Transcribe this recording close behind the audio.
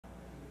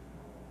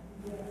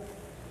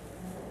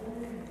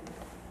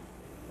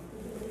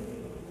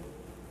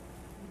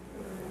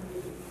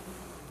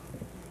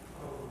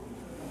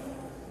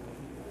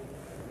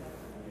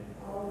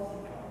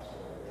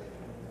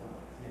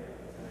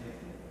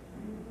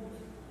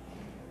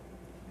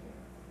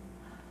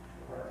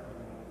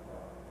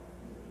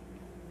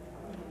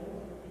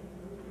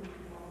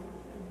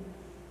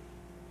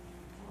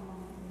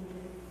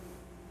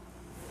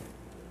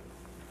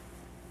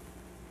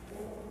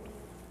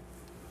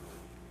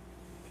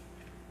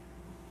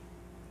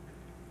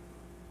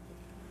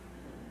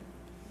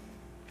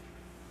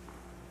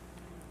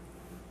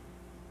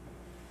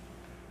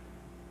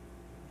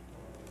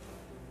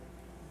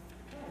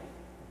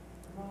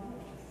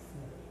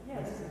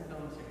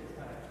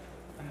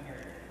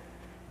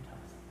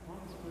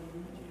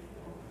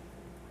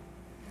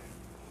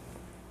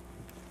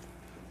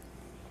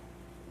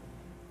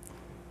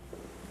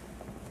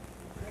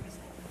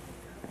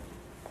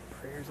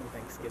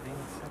Thanksgiving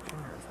section,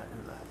 or is that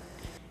in the...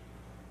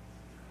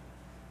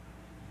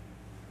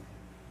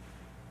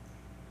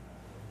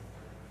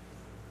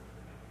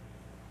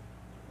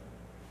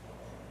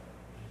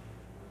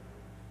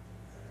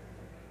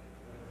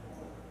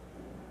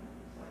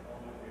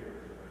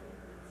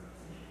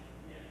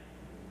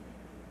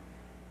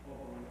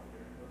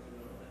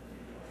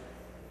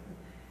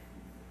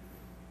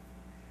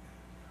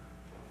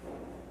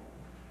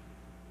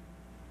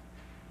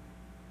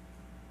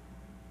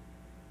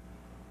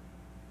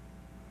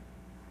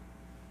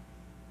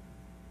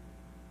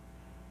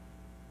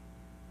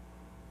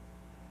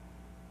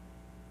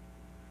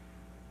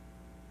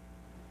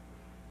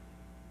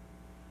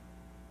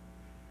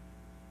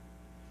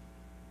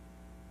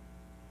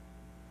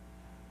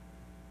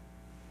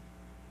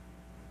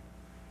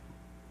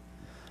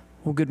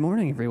 Well, good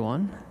morning,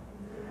 everyone.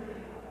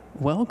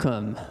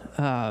 Welcome.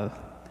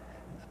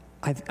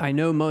 I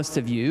know most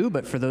of you,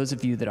 but for those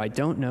of you that I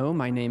don't know,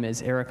 my name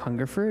is Eric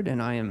Hungerford,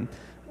 and I am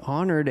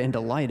honored and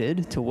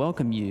delighted to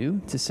welcome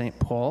you to St.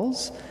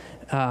 Paul's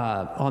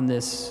on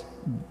this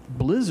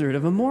blizzard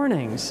of a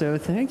morning. So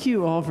thank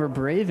you all for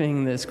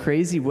braving this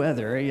crazy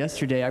weather.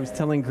 Yesterday, I was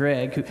telling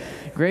Greg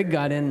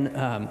got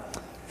in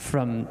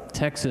from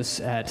Texas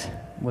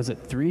at, was it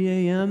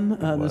 3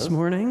 a.m. This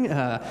morning?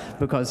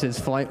 Because his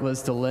flight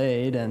was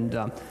delayed,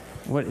 and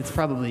it's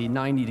probably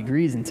 90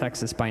 degrees in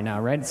Texas by now,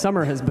 right?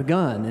 Summer has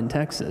begun in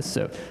Texas,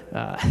 so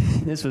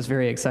this was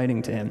very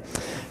exciting to him.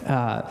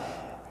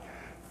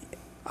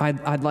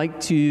 I'd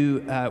like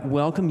to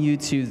welcome you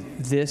to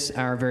this,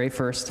 our very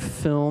first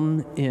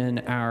film in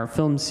our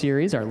film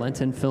series, our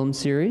Lenten film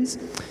series.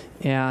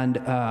 And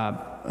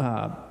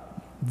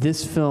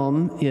this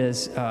film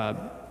is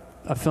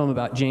a film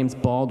about James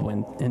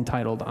Baldwin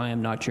entitled I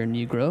Am Not Your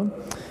Negro.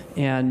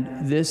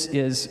 And this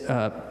is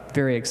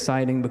very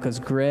exciting because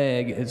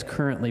Greg is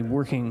currently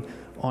working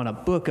on a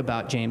book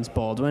about James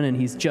Baldwin, and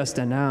he's just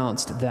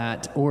announced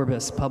that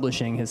Orbis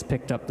Publishing has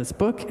picked up this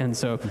book, and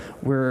so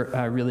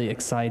we're really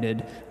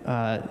excited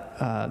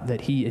that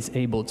he is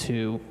able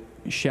to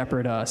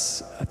shepherd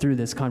us through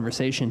this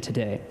conversation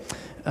today.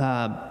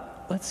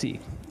 Let's see.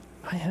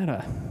 I had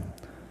a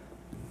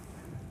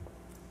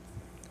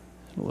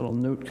little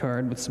note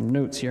card with some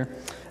notes here.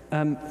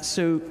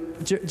 So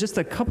just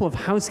a couple of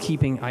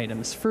housekeeping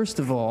items. First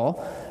of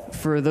all,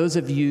 for those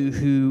of you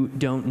who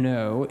don't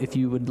know, if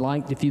you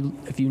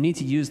need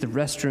to use the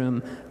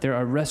restroom, there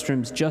are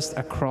restrooms just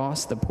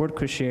across the porte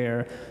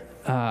cochere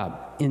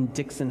in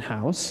Dixon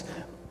House.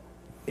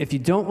 If you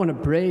don't want to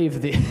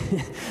brave the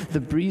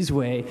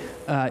breezeway,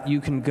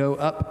 you can go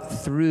up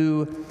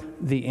through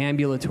the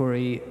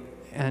ambulatory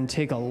and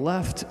take a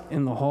left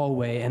in the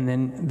hallway, and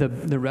then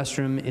the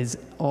restroom is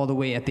all the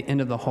way at the end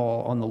of the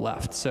hall on the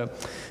left. So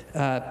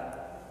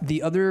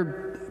the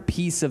other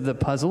piece of the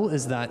puzzle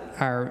is that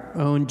our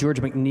own George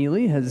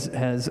McNeely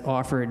has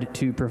offered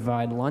to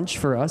provide lunch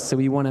for us. So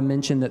we want to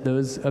mention that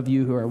those of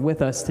you who are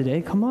with us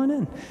today, come on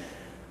in.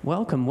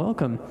 Welcome,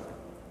 welcome.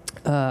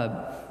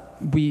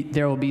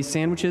 There will be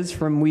sandwiches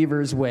from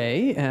Weaver's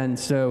Way, and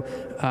so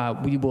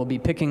we will be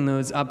picking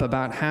those up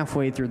about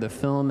halfway through the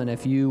film, and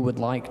if you would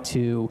like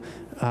to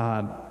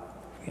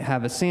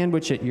have a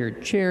sandwich at your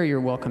chair,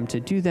 you're welcome to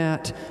do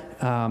that,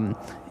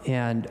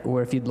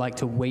 or if you'd like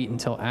to wait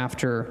until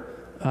after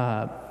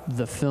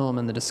the film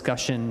and the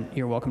discussion,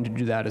 you're welcome to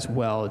do that as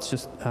well. It's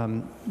just,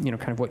 kind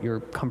of what your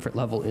comfort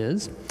level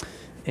is.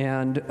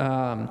 And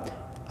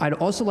I'd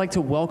also like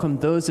to welcome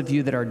those of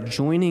you that are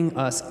joining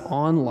us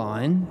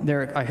online.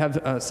 I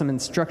have some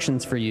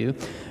instructions for you.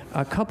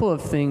 A couple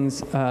of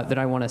things that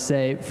I want to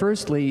say.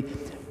 Firstly,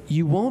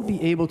 you won't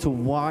be able to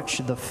watch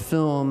the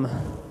film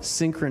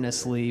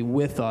synchronously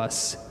with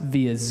us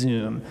via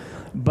Zoom.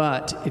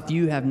 But if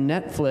you have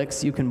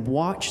Netflix, you can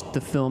watch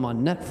the film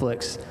on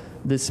Netflix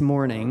this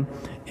morning,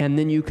 and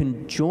then you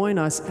can join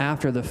us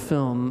after the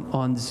film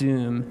on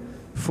Zoom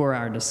for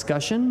our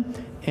discussion,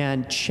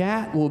 and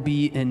chat will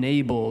be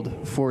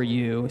enabled for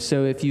you.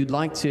 So if you'd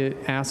like to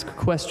ask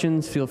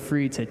questions, feel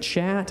free to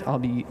chat. I'll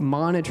be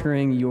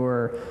monitoring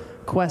your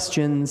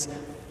questions,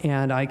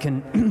 and I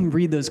can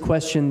read those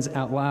questions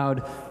out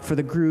loud for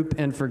the group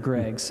and for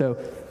Greg. So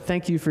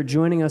thank you for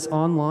joining us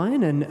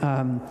online, and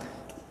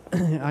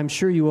I'm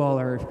sure you all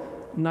are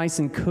nice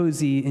and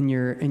cozy in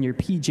your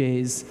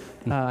PJs,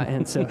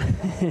 and so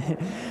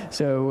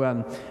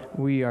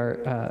we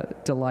are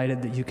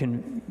delighted that you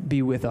can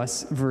be with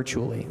us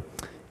virtually.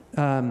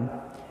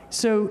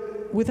 So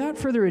without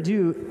further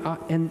ado,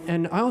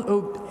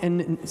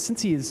 and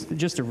since he has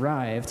just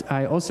arrived,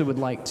 I also would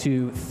like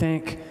to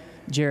thank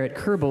Jarrett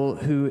Kerbel,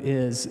 who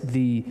is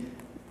the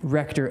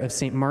rector of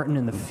St. Martin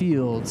in the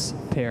Fields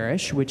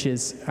Parish, which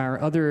is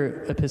our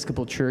other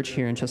Episcopal church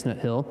here in Chestnut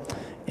Hill.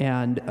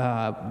 And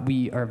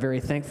we are very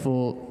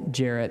thankful,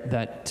 Jarrett,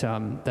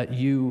 that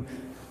you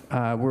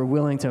were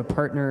willing to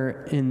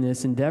partner in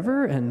this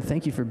endeavor. And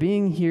thank you for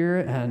being here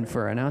and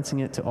for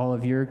announcing it to all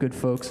of your good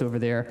folks over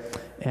there.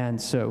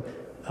 And so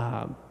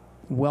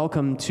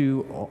welcome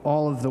to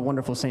all of the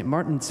wonderful St.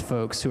 Martin's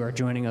folks who are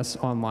joining us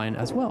online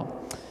as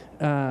well.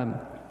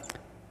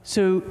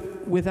 So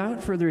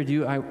without further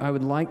ado, I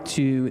would like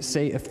to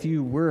say a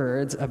few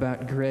words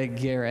about Greg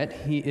Garrett.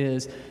 He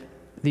is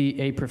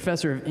a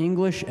professor of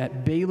English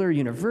at Baylor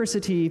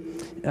University.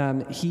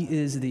 He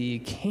is the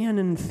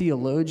canon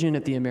theologian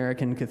at the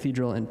American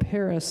Cathedral in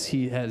Paris.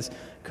 He has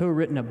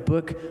co-written a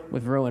book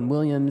with Rowan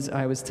Williams.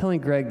 I was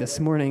telling Greg this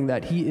morning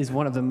that he is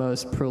one of the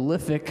most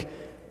prolific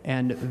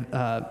and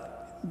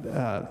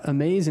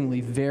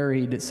amazingly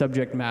varied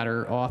subject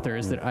matter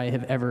authors that I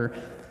have ever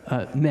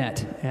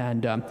met.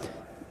 And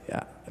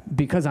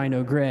because I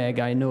know Greg,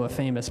 I know a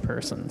famous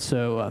person.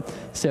 So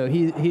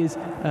he's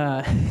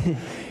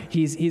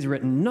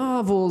written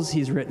novels.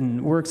 He's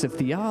written works of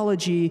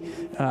theology.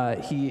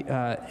 He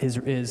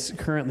is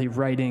currently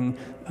writing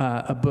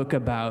a book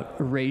about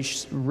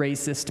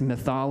racist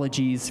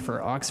mythologies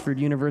for Oxford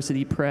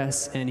University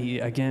Press, and he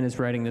again is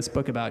writing this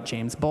book about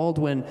James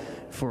Baldwin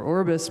for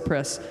Orbis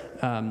Press.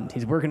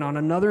 He's working on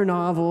another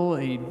novel.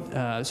 I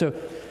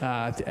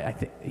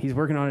think he's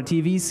working on a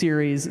TV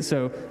series.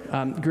 So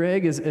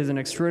Greg is an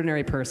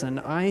extraordinary person.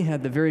 I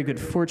had the very good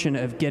fortune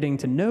of getting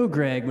to know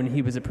Greg when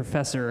he was a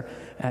professor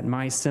at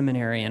my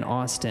seminary in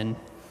Austin.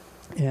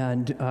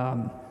 And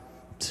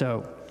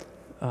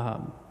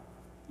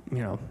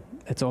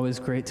it's always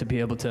great to be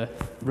able to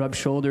rub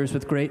shoulders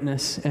with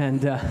greatness.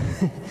 And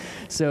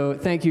so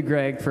thank you,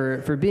 Greg,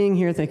 for being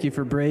here. Thank you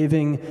for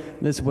braving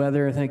this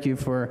weather. Thank you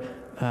for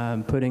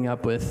putting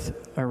up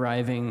with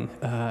arriving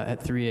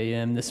at 3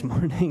 a.m. this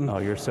morning. Oh,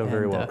 you're so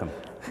very welcome.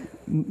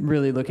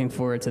 Really looking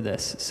forward to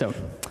this. So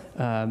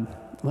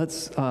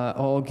let's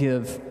all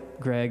give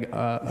Greg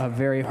a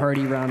very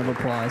hearty round of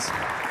applause.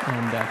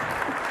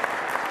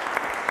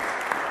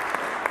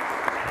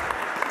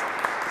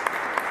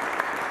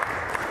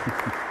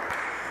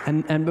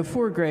 And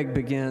before Greg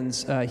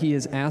begins, he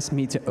has asked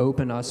me to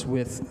open us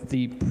with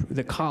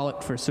the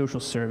collect for social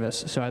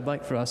service. So I'd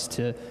like for us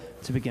to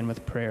begin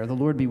with prayer. The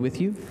Lord be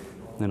with you.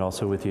 And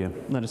also with you.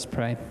 Let us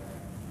pray.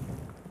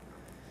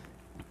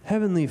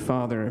 Heavenly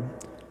Father,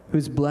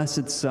 whose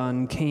blessed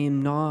Son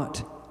came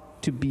not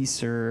to be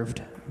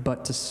served,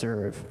 but to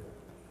serve,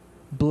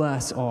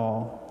 bless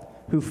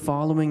all who,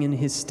 following in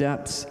his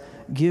steps,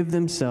 give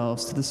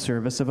themselves to the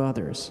service of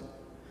others,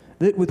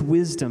 that with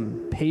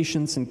wisdom,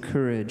 patience, and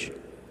courage,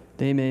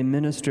 they may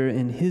minister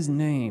in his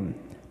name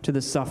to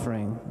the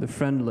suffering, the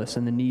friendless,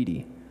 and the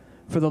needy,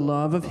 for the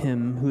love of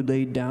him who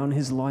laid down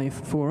his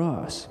life for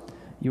us,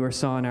 your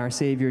Son, our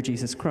Savior,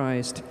 Jesus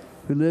Christ,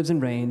 who lives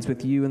and reigns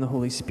with you in the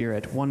Holy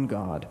Spirit, one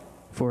God,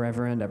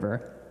 forever and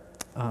ever.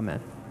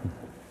 Amen.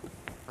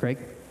 Greg?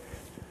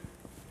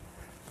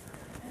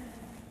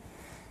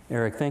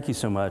 Eric, thank you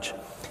so much.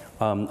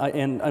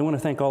 And I want to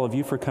thank all of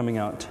you for coming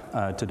out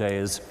today.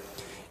 As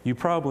you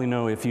probably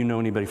know, if you know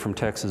anybody from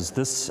Texas,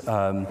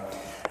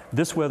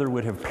 this weather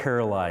would have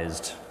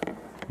paralyzed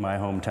my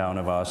hometown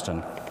of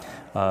Austin.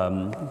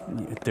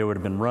 There would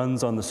have been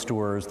runs on the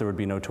stores. There would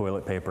be no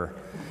toilet paper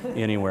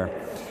anywhere.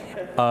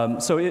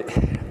 So it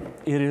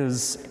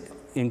is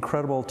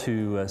incredible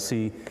to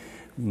see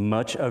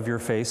much of your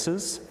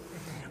faces.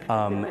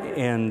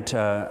 And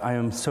I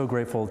am so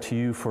grateful to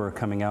you for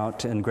coming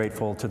out, and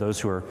grateful to those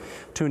who are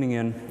tuning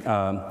in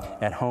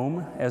at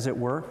home, as it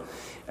were,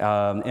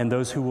 and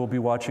those who will be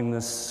watching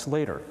this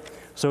later.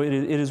 So it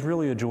is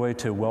really a joy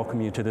to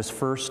welcome you to this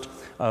first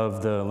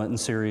of the Lenten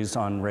series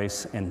on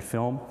race and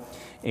film.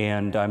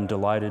 And I'm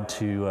delighted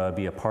to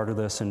be a part of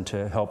this and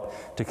to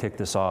help to kick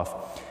this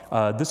off.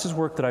 This is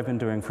work that I've been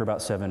doing for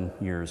about 7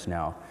 years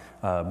now,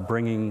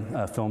 bringing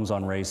films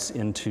on race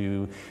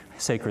into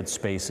sacred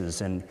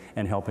spaces and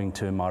helping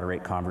to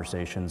moderate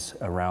conversations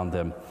around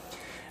them.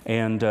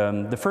 And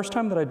the first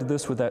time that I did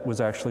this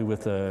was actually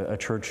with a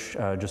church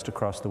just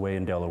across the way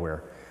in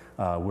Delaware,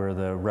 where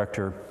the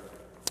rector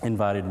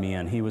invited me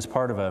in. He was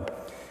part of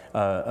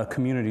a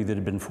community that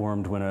had been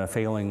formed when a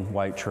failing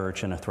white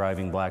church and a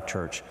thriving black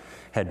church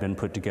had been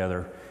put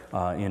together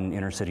in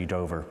inner city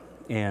Dover.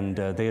 And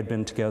they had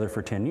been together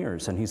for 10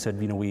 years. And he said,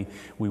 we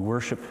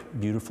worship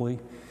beautifully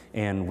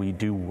and we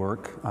do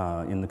work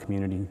in the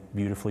community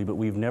beautifully, but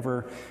we've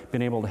never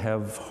been able to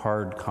have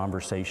hard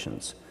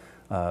conversations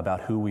about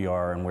who we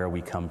are and where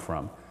we come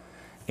from.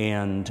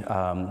 And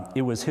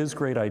it was his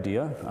great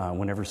idea.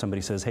 Whenever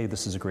somebody says, hey,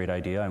 this is a great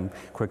idea, I'm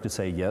quick to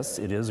say, yes,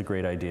 it is a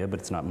great idea, but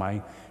it's not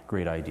my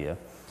great idea.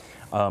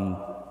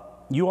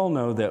 You all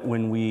know that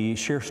when we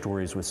share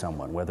stories with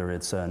someone, whether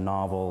it's a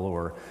novel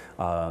or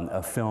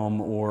a film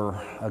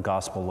or a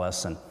gospel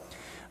lesson,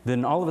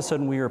 then all of a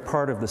sudden we are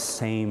part of the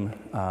same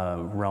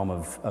realm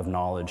of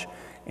knowledge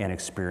and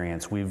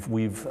experience.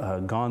 We've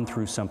gone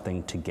through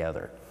something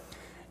together.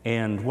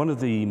 And one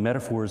of the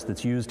metaphors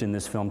that's used in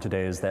this film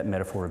today is that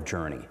metaphor of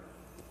journey.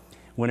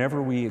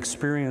 Whenever we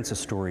experience a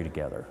story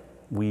together,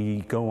 we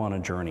go on a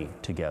journey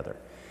together.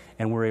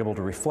 And we're able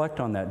to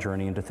reflect on that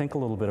journey and to think a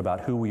little bit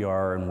about who we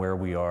are and where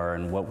we are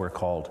and what we're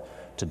called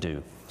to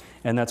do.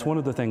 And that's one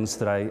of the things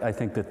that I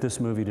think that this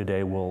movie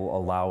today will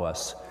allow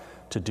us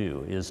to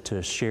do, is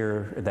to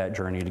share that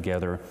journey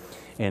together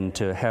and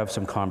to have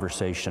some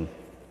conversation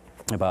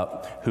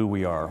about who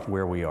we are,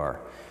 where we are,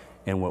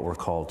 and what we're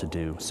called to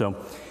do.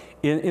 So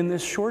In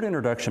this short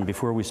introduction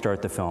before we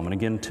start the film, and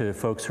again to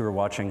folks who are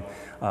watching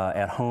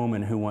at home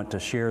and who want to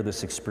share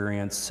this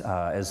experience,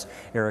 as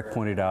Eric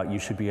pointed out, you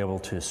should be able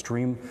to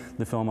stream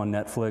the film on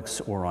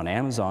Netflix or on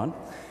Amazon.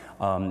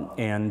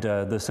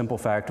 The simple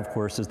fact, of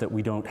course, is that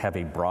we don't have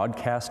a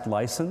broadcast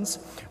license,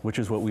 which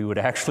is what we would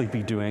actually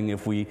be doing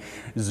if we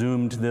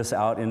zoomed this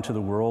out into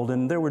the world,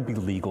 and there would be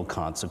legal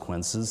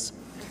consequences.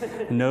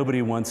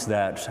 Nobody wants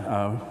that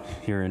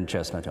here in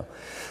Chestnut Hill.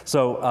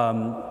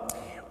 So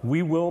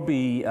we will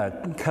be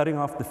cutting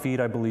off the feed,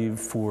 I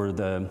believe, for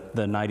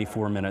the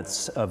 94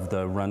 minutes of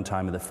the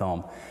runtime of the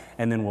film,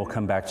 and then we'll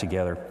come back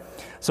together.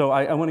 So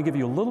I want to give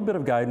you a little bit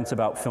of guidance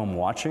about film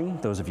watching,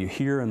 those of you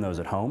here and those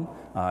at home.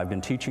 I've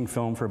been teaching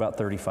film for about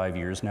 35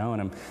 years now,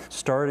 and I'm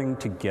starting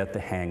to get the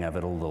hang of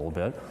it a little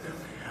bit.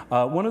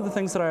 One of the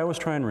things that I always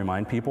try and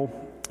remind people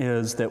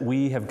is that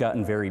we have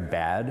gotten very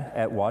bad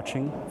at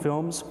watching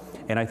films,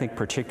 and I think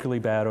particularly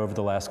bad over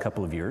the last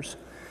couple of years.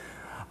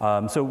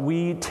 So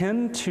we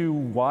tend to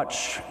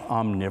watch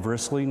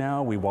omnivorously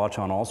now. We watch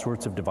on all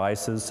sorts of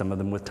devices, some of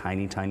them with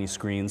tiny, tiny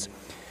screens.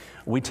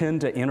 We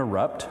tend to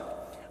interrupt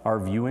our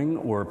viewing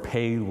or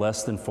pay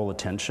less than full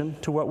attention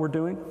to what we're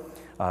doing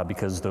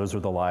because those are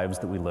the lives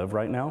that we live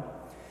right now.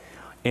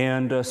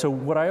 And so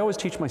what I always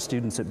teach my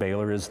students at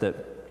Baylor is that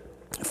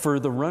for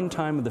the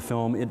runtime of the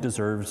film, it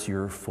deserves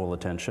your full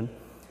attention.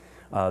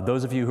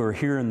 Those of you who are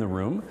here in the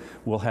room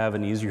will have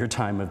an easier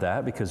time of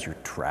that because you're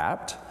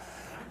trapped.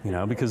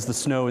 Because the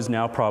snow is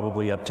now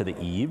probably up to the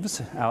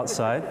eaves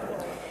outside.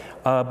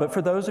 But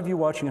for those of you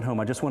watching at home,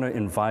 I just want to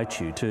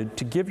invite you to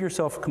give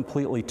yourself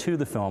completely to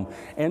the film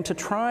and to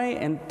try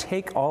and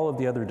take all of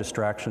the other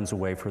distractions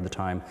away for the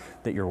time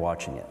that you're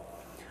watching it.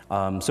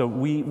 So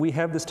we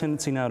have this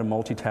tendency now to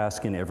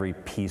multitask in every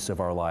piece of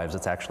our lives.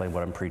 It's actually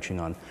what I'm preaching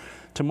on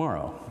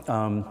tomorrow.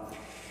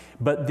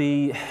 But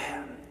the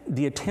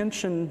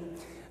attention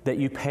that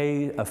you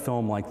pay a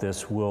film like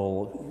this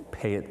will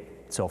pay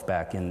itself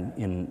back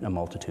in a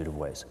multitude of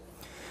ways.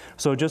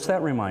 So just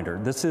that reminder,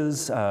 this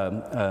is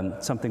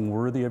something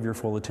worthy of your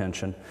full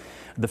attention.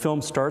 The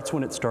film starts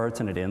when it starts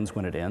and it ends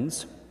when it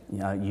ends.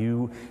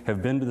 You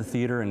have been to the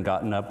theater and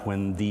gotten up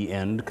when the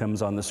end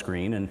comes on the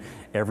screen and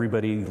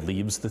everybody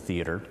leaves the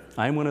theater.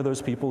 I'm one of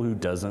those people who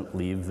doesn't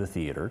leave the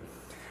theater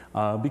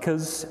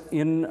because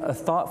in a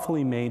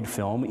thoughtfully made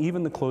film,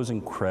 even the closing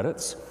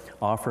credits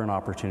offer an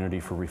opportunity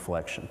for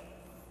reflection.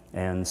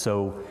 And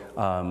so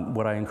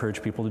what I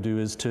encourage people to do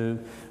is to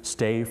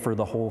stay for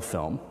the whole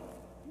film.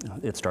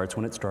 It starts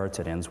when it starts,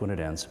 it ends when it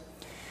ends.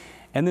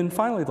 And then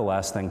finally, the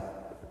last thing,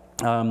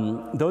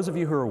 those of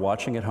you who are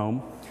watching at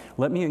home,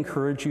 let me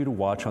encourage you to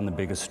watch on the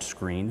biggest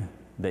screen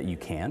that you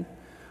can.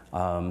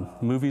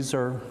 Movies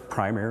are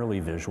primarily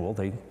visual.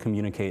 They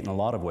communicate in a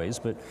lot of ways,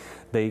 but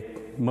they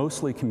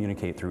mostly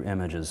communicate through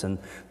images. And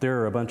there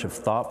are a bunch of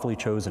thoughtfully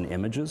chosen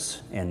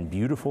images and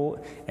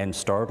beautiful and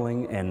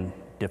startling and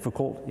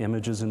difficult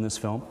images in this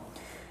film.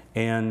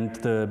 And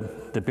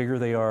the bigger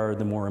they are,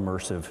 the more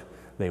immersive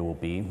they will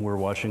be. We're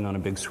watching on a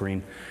big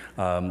screen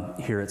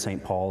here at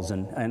St. Paul's,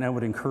 and I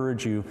would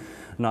encourage you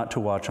not to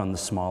watch on the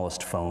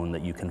smallest phone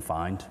that you can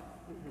find.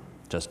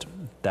 Just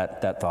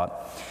that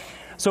thought.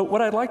 So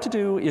what I'd like to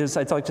do is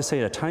I'd like to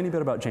say a tiny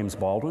bit about James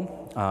Baldwin,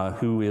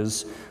 who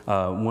is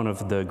one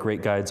of the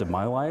great guides of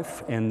my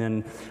life, and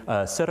then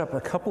set up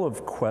a couple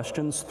of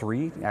questions,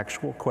 3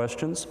 actual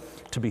questions,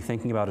 to be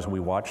thinking about as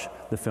we watch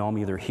the film,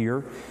 either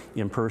here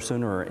in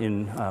person or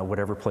in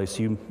whatever place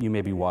you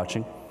may be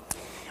watching.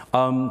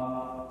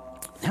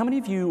 How many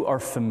of you are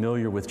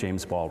familiar with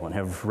James Baldwin,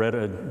 have read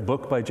a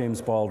book by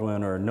James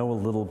Baldwin or know a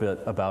little bit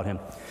about him?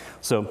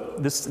 So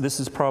this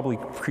is probably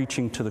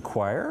preaching to the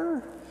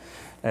choir,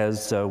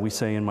 as we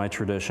say in my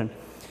tradition.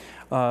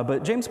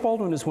 But James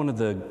Baldwin is one of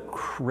the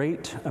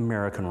great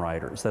American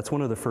writers. That's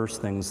one of the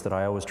first things that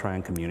I always try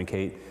and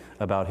communicate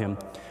about him.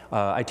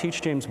 I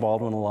teach James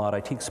Baldwin a lot. I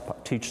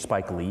teach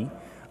Spike Lee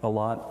a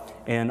lot.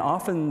 And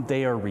often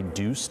they are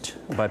reduced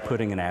by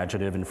putting an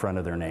adjective in front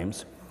of their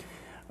names.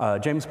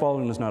 James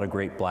Baldwin is not a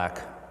great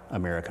black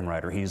American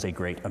writer. He's a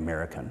great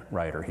American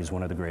writer. He's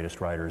one of the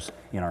greatest writers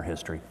in our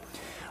history.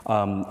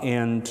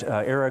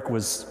 Eric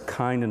was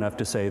kind enough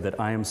to say that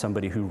I am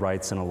somebody who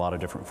writes in a lot of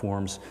different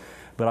forms,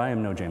 but I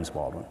am no James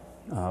Baldwin.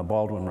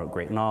 Baldwin wrote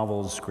great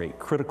novels, great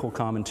critical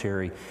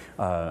commentary,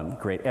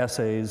 great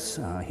essays.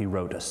 He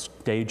wrote a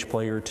stage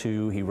play or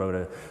 2. He wrote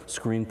a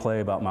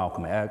screenplay about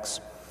Malcolm X.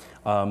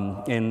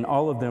 And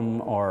all of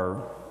them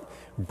are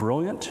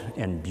brilliant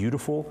and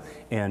beautiful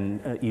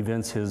and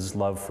evince his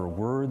love for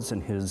words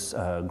and his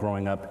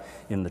growing up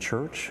in the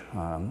church.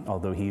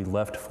 Although he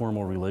left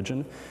formal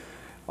religion,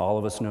 all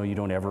of us know you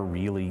don't ever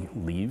really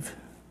leave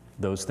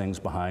those things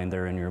behind.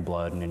 They're in your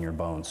blood and in your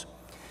bones.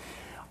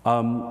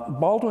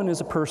 Baldwin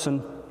is a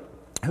person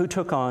who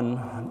took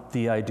on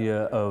the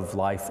idea of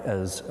life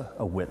as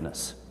a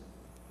witness.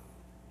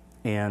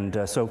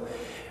 And so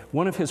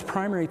one of his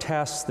primary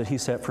tasks that he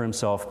set for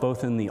himself,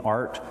 both in the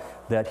art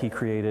that he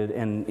created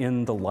and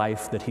in the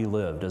life that he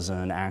lived as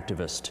an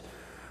activist,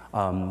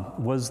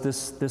 was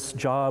this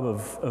job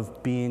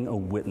of being a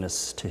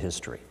witness to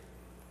history.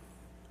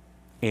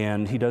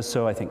 And he does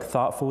so, I think,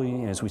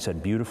 thoughtfully, as we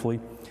said, beautifully.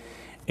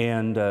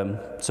 And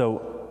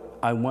so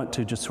I want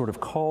to just sort of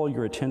call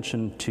your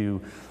attention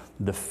to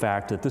the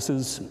fact that this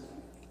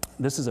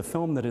is a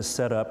film that is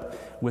set up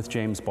with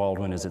James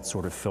Baldwin as its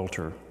sort of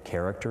filter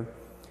character,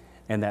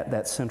 and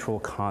that central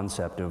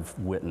concept of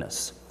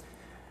witness.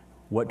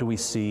 What do we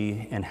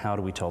see, and how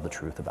do we tell the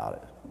truth about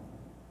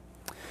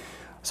it?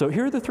 So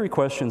here are the three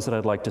questions that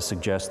I'd like to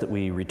suggest that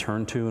we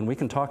return to, and we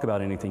can talk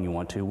about anything you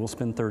want to. We'll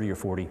spend 30 or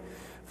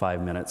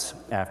 45 minutes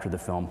after the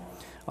film,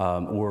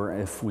 or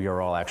if we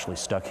are all actually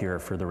stuck here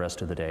for the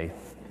rest of the day,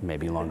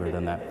 maybe longer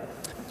than that.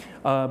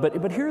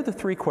 But here are the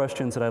three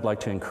questions that I'd like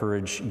to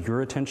encourage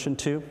your attention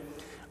to.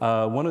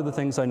 One of the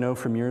things I know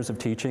from years of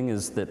teaching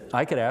is that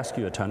I could ask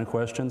you a ton of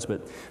questions,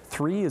 but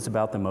 3 is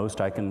about the most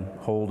I can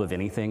hold of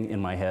anything in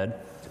my head.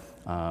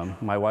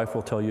 My wife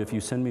will tell you, if you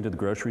send me to the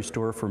grocery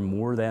store for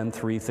more than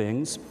 3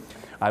 things,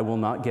 I will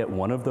not get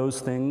one of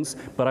those things,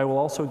 but I will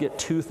also get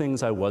 2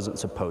 things I wasn't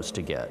supposed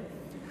to get.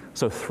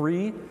 So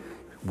 3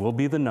 will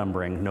be the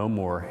numbering, no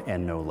more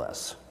and no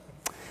less.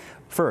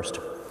 First,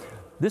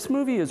 this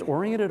movie is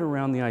oriented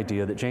around the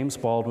idea that James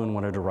Baldwin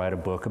wanted to write a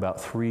book about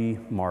 3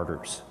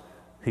 martyrs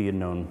he had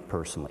known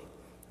personally.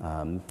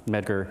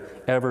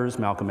 Medgar Evers,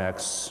 Malcolm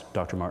X,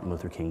 Dr. Martin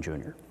Luther King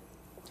Jr.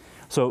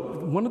 So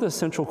one of the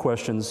essential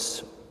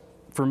questions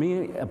for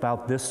me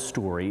about this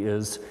story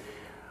is,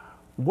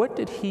 what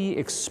did he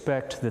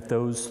expect that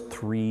those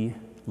 3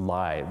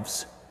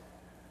 lives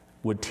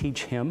would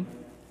teach him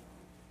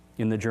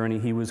in the journey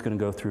he was going to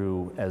go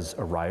through as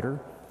a writer?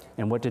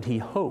 And what did he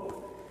hope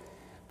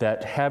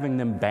that having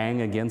them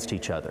bang against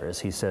each other, as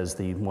he says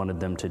he wanted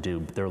them to do,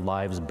 their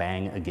lives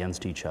bang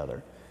against each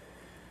other,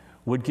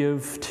 would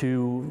give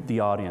to the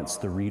audience,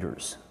 the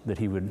readers, that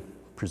he would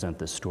present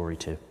this story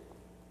to?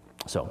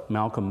 So,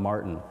 Malcolm,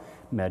 Martin,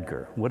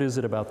 Medgar, what is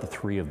it about the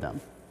 3 of them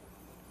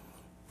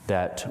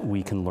that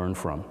we can learn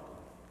from?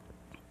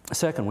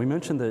 Second, we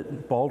mentioned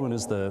that Baldwin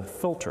is the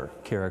filter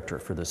character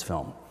for this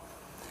film.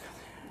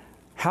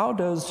 How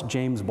does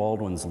James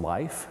Baldwin's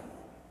life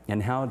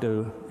and how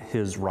do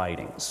his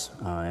writings,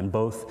 and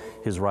both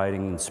his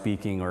writing and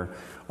speaking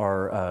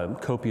are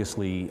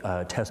copiously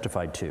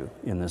testified to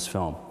in this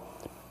film,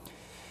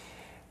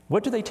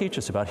 what do they teach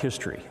us about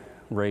history,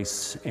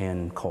 race,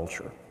 and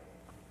culture?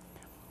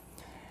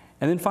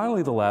 And then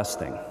finally, the last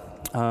thing.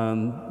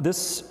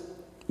 This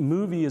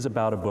movie is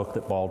about a book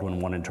that Baldwin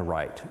wanted to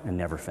write and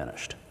never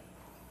finished.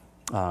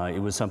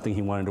 It was something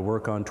he wanted to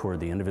work on toward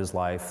the end of his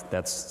life.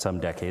 That's some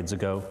decades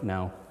ago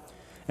now.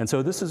 And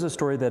so this is a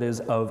story that is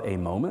of a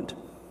moment,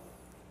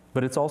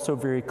 but it's also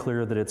very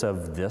clear that it's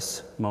of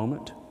this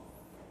moment.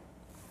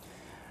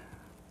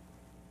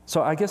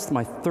 So I guess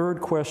my third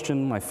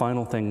question, my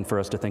final thing for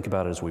us to think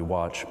about as we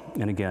watch,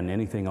 and again,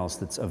 anything else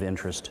that's of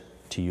interest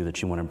to you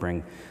that you want to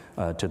bring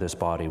to this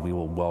body, we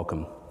will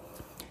welcome.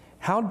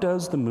 How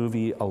does the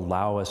movie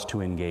allow us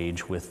to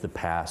engage with the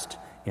past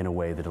in a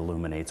way that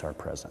illuminates our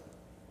present?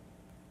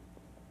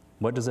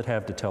 What does it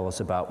have to tell us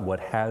about what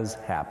has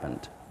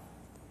happened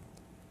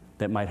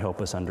that might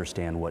help us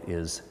understand what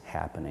is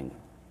happening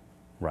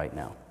right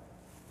now?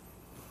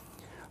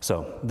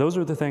 So those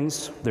are the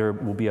things. There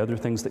will be other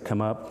things that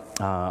come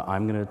up.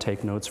 I'm going to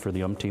take notes for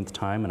the umpteenth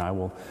time, and I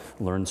will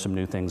learn some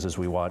new things as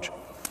we watch.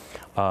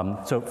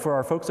 So for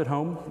our folks at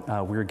home,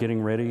 we're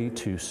getting ready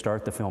to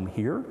start the film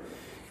here.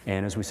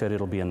 And as we said,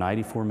 it'll be a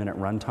 94-minute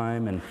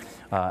runtime. And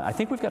I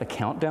think we've got a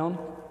countdown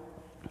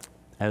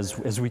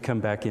as we come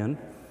back in.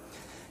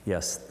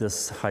 Yes,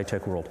 this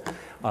high-tech world.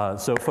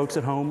 So folks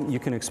at home, you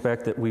can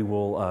expect that we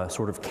will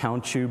sort of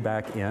count you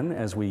back in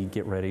as we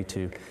get ready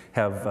to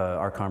have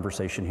our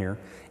conversation here.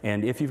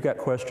 And if you've got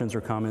questions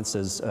or comments,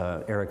 as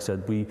Eric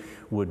said, we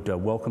would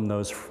welcome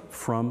those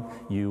from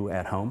you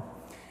at home.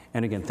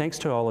 And again, thanks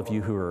to all of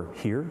you who are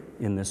here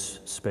in this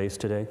space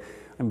today.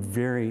 I'm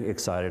very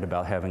excited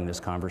about having this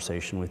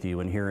conversation with you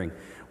and hearing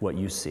what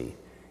you see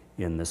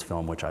in this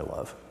film, which I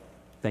love.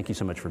 Thank you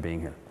so much for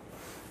being here.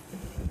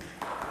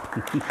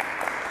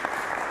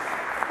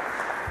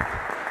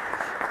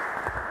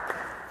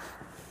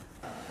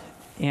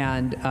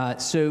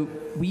 And so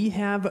we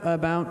have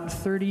about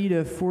 30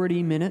 to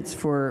 40 minutes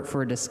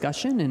for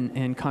discussion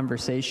and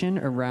conversation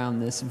around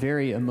this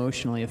very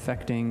emotionally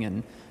affecting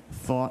and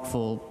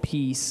thoughtful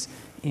piece.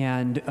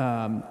 And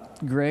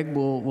Greg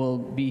will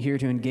be here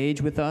to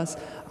engage with us.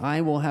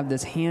 I will have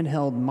this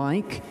handheld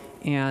mic,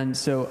 and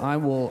so I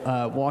will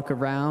walk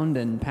around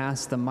and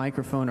pass the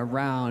microphone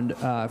around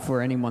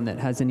for anyone that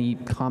has any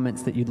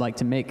comments that you'd like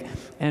to make.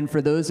 And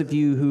for those of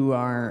you who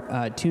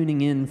are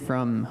tuning in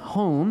from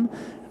home,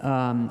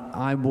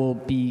 I will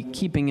be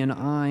keeping an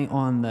eye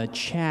on the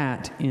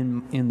chat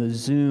in the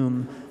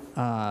Zoom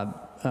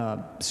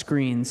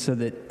screen, so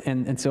that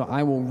and so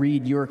I will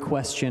read your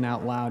question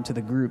out loud to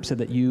the group so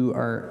that you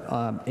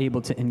are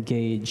able to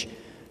engage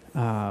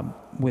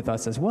with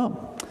us as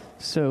well.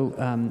 So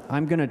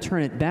I'm going to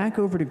turn it back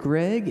over to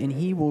Greg, and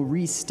he will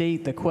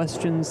restate the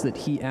questions that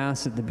he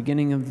asked at the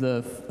beginning of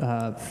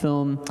the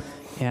film,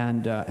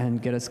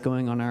 and get us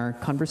going on our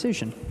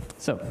conversation.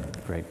 So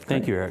great,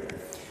 thank you, Eric.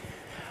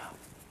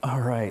 All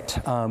right,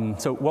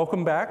 so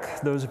welcome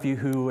back, those of you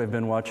who have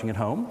been watching at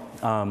home.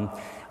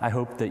 I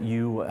hope that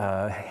you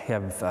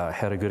have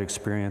had a good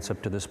experience up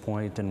to this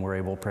point and were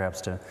able perhaps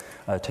to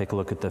take a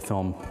look at the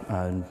film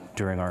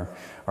during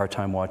our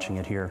time watching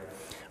it here.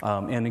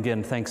 And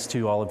again, thanks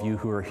to all of you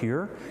who are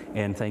here,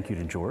 and thank you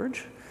to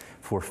George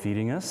for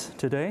feeding us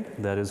today.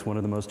 That is one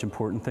of the most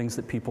important things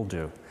that people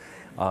do.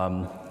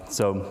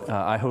 So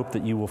I hope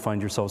that you will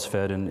find yourselves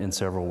fed in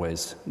several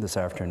ways this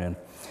afternoon.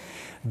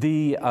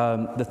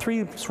 The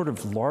three sort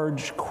of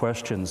large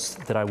questions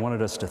that I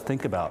wanted us to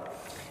think about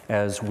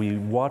as we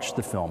watch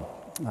the film.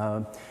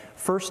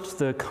 First,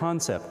 the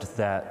concept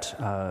that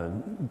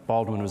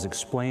Baldwin was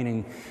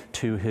explaining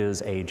to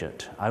his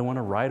agent. I want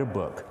to write a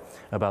book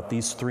about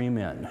these three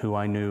men who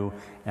I knew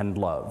and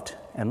loved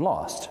and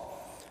lost,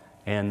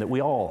 and that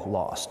we all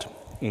lost.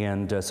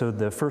 And so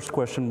the first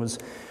question was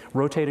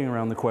rotating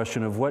around the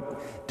question of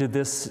what did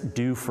this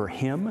do for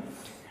him?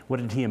 What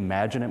did he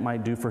imagine it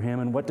might do for him?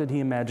 And what did he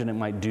imagine it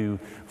might do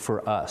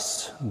for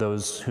us,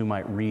 those who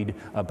might read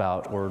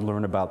about or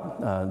learn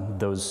about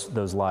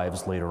those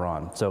lives later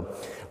on? So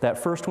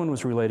that first one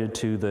was related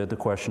to the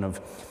question of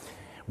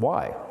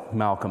why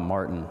Malcolm,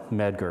 Martin,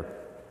 Medgar,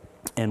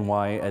 and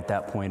why at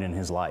that point in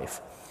his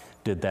life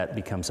did that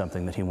become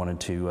something that he wanted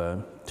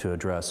to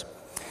address.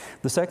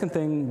 The second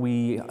thing,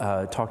 we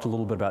talked a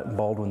little bit about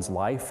Baldwin's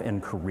life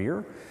and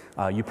career.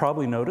 You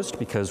probably noticed,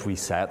 because we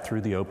sat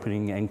through the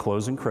opening and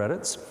closing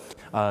credits,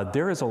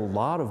 there is a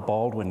lot of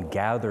Baldwin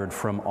gathered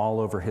from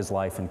all over his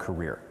life and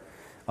career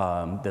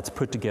that's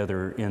put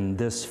together in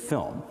this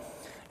film.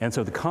 And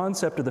so the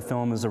concept of the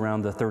film is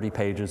around the 30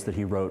 pages that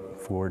he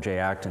wrote for J.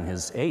 Acton,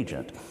 his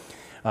agent.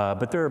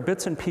 But there are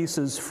bits and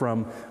pieces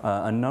from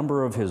a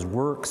number of his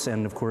works,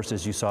 and of course,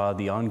 as you saw,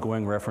 the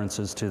ongoing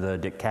references to the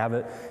Dick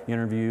Cavett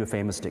interview, a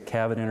famous Dick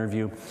Cavett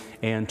interview,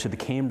 and to the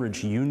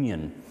Cambridge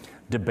Union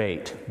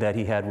debate that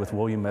he had with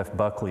William F.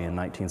 Buckley in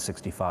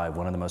 1965,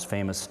 one of the most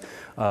famous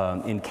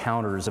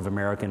encounters of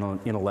American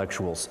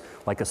intellectuals,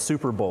 like a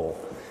Super Bowl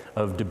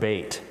of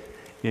debate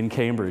in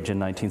Cambridge in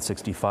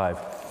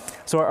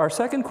 1965. So our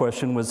second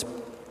question was,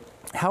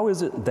 how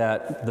is it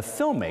that the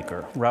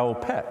filmmaker, Raoul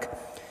Peck,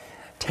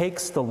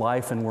 takes the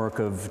life and work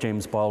of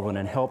James Baldwin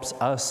and helps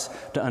us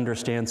to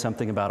understand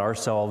something about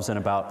ourselves and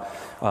about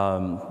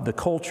the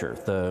culture,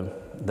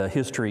 the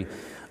history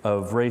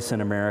of race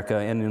in America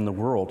and in the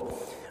world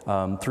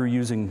through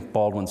using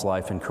Baldwin's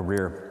life and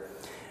career.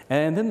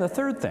 And then the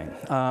third thing,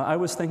 I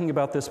was thinking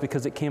about this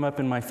because it came up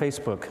in my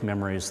Facebook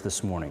memories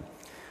this morning.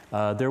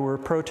 There were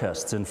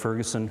protests in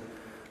Ferguson,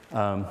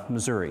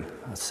 Missouri,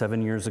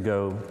 7 years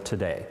ago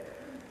today.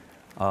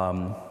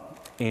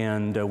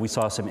 And we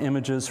saw some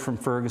images from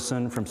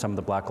Ferguson, from some of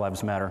the Black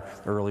Lives Matter,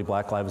 early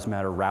Black Lives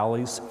Matter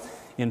rallies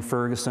in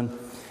Ferguson.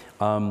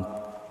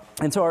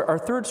 And so our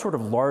third sort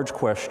of large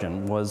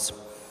question was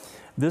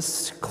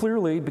this,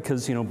 clearly,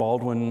 because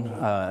Baldwin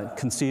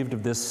conceived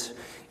of this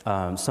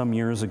some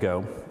years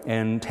ago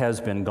and has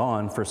been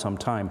gone for some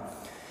time,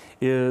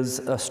 is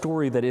a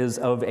story that is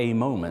of a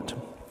moment.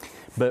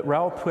 But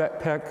Raoul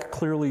Peck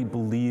clearly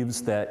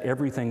believes that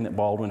everything that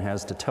Baldwin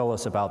has to tell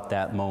us about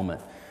that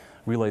moment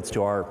relates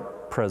to our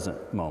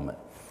present moment.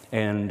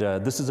 And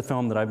this is a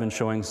film that I've been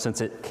showing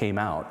since it came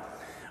out.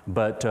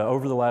 But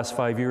over the last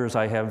 5 years,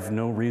 I have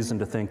no reason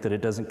to think that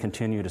it doesn't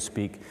continue to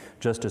speak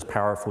just as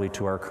powerfully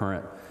to our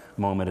current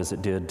moment as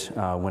it did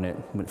when it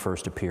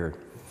first appeared.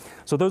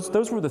 So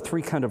those were the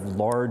three kind of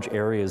large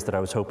areas that I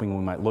was hoping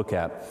we might look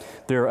at.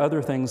 There are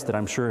other things that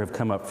I'm sure have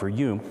come up for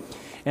you.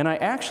 And I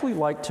actually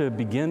like to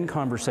begin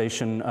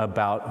conversation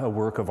about a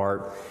work of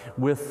art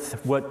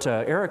with what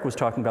Eric was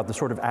talking about, the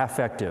sort of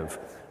affective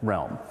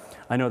realm.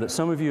 I know that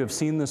some of you have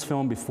seen this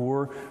film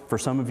before. For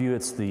some of you,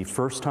 it's the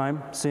first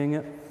time seeing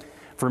it.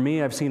 For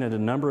me, I've seen it a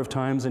number of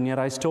times, and yet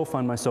I still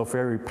find myself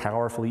very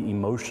powerfully,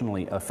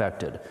 emotionally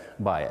affected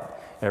by it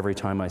every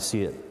time I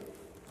see it.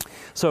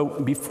 So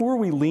before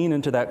we lean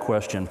into that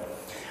question,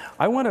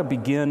 I want to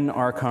begin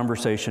our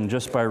conversation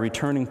just by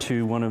returning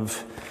to one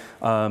of,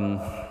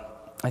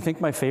 I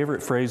think, my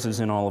favorite phrases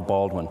in all of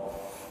Baldwin.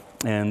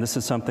 And this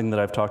is something that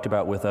I've talked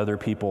about with other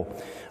people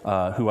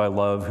who I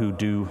love, who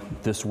do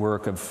this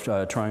work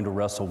of trying to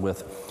wrestle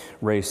with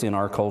race in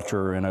our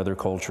culture and other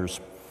cultures.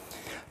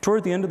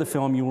 Toward the end of the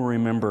film, you will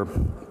remember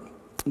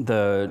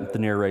the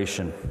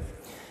narration.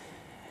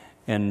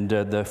 And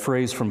the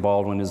phrase from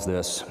Baldwin is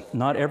this: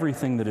 "Not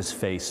everything that is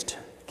faced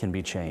can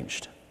be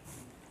changed,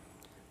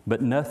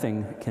 but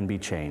nothing can be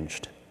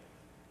changed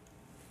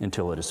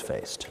until it is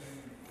faced."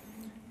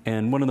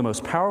 And one of the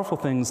most powerful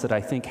things that I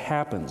think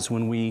happens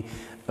when we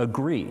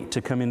agree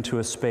to come into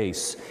a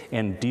space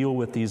and deal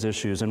with these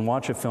issues and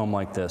watch a film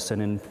like this,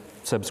 and in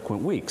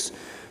subsequent weeks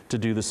to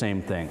do the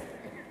same thing,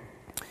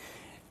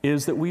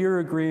 is that we are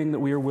agreeing that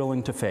we are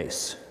willing to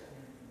face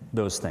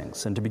those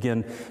things and to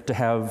begin to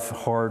have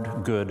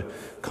hard, good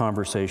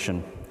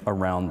conversation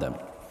around them.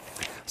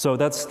 So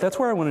that's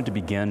where I wanted to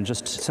begin,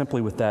 just simply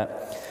with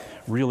that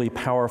really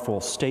powerful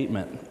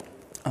statement,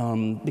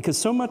 because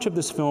so much of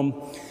this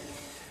film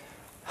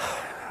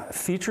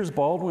features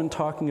Baldwin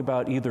talking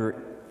about either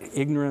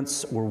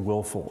ignorance or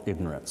willful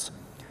ignorance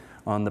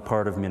on the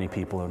part of many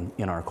people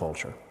in our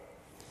culture.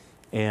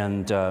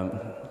 And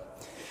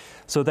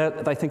so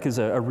that, I think, is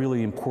a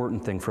really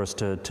important thing for us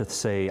to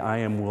say, I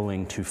am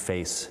willing to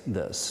face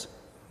this,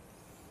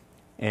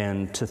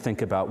 and to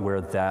think about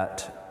where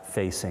that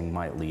facing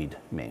might lead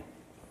me.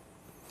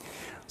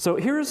 So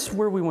here's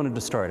where we wanted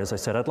to start. As I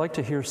said, I'd like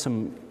to hear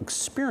some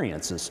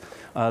experiences.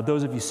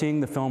 Those of you seeing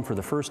the film for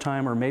the first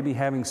time, or maybe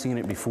having seen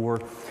it before,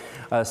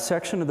 a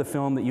section of the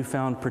film that you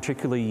found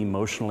particularly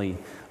emotionally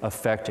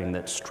affecting,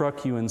 that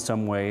struck you in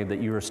some way that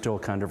you are still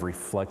kind of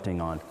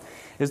reflecting on.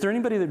 Is there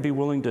anybody that'd be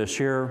willing to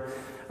share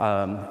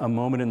a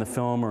moment in the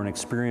film or an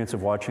experience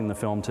of watching the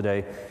film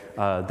today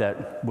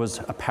that was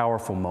a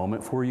powerful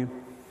moment for you?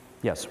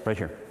 Yes, right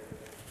here.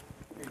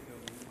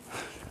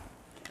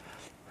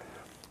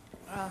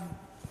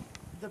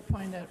 The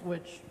point at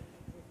which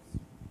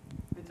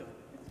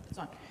it's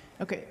on.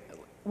 Okay,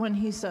 when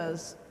he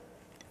says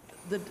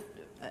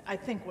I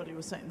think what he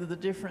was saying, that the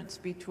difference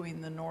between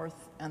the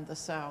North and the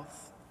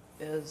South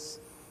is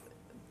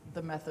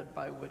the method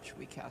by which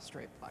we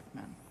castrate black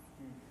men.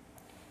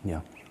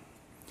 Yeah.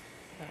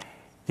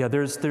 Yeah,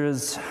 there's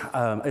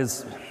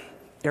as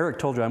Eric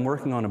told you, I'm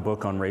working on a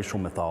book on racial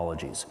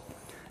mythologies.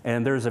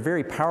 And there's a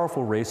very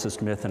powerful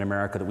racist myth in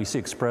America that we see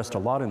expressed a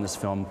lot in this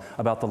film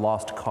about the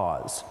lost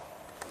cause.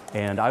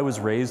 And I was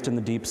raised in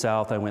the Deep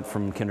South. I went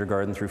from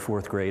kindergarten through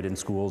 4th grade in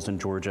schools in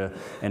Georgia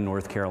and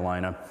North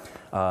Carolina.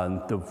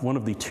 One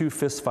of the 2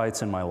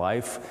 fistfights in my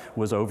life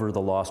was over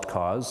the lost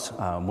cause.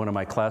 One of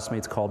my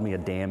classmates called me a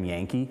damn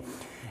Yankee.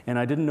 And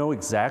I didn't know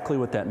exactly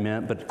what that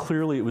meant, but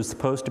clearly it was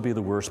supposed to be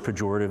the worst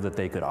pejorative that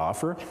they could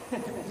offer.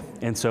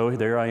 And so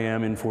there I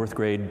am in 4th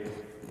grade,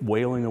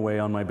 wailing away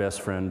on my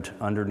best friend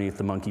underneath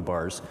the monkey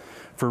bars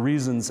for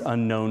reasons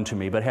unknown to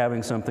me, but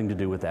having something to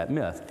do with that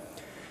myth.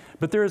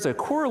 But there is a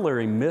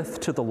corollary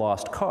myth to the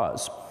lost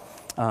cause.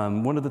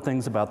 One of the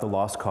things about the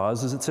lost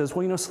cause is it says,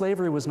 well,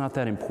 slavery was not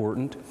that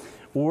important,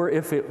 or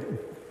if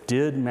it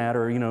did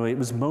matter, it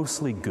was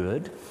mostly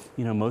good,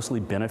 mostly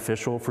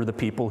beneficial for the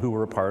people who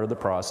were a part of the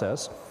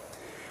process.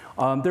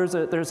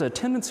 There's a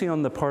tendency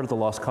on the part of the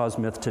lost cause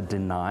myth to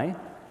deny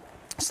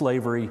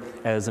slavery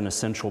as an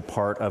essential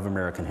part of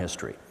American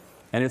history.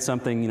 And it's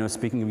something,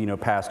 speaking of,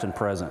 past and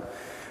present.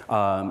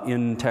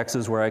 In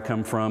Texas, where I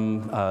come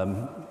from,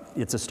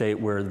 it's a state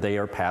where they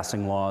are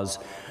passing laws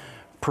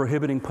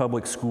prohibiting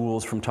public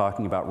schools from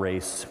talking about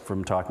race,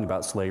 from talking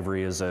about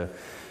slavery as a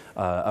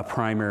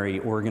primary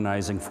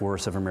organizing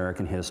force of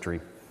American history.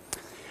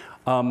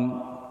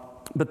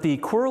 But the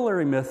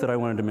corollary myth that I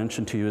wanted to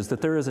mention to you is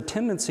that there is a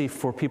tendency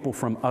for people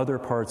from other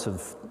parts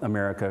of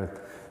America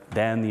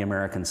than the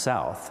American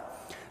South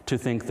to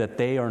think that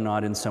they are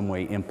not in some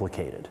way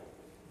implicated.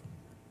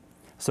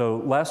 So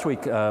last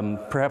week,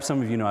 perhaps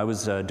some of you know, I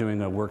was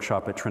doing a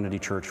workshop at Trinity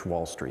Church,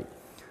 Wall Street.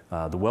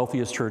 The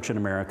wealthiest church in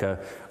America,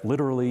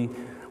 literally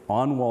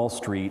on Wall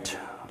Street.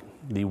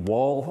 The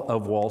wall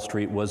of Wall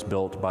Street was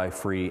built by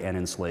free and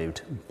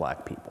enslaved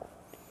black people.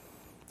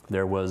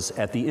 There was,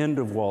 at the end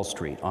of Wall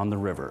Street, on the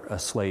river, a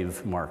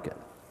slave market.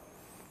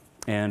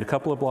 And a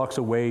couple of blocks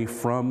away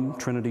from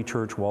Trinity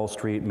Church, Wall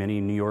Street, many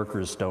New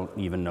Yorkers don't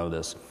even know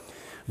this,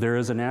 there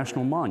is a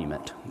national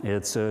monument.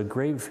 It's a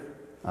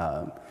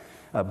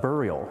a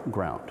burial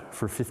ground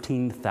for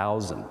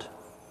 15,000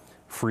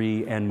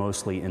 free and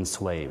mostly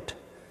enslaved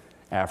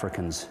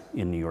Africans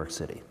in New York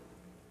City.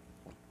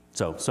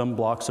 So some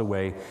blocks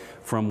away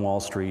from Wall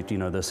Street,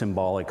 the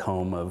symbolic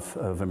home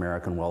of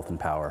American wealth and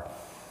power,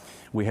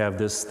 we have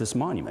this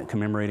monument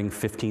commemorating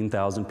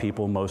 15,000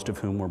 people, most of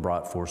whom were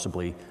brought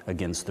forcibly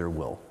against their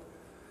will.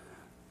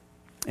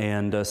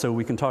 And so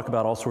we can talk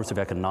about all sorts of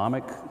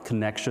economic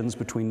connections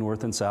between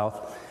North and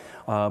South.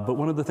 But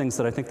one of the things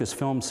that I think this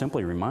film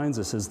simply reminds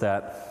us is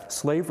that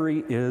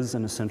slavery is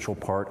an essential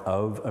part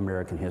of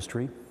American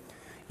history.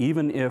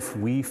 Even if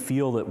we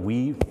feel that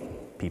we,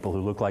 people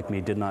who look like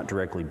me, did not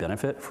directly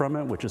benefit from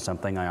it, which is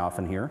something I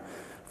often hear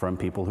from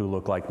people who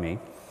look like me,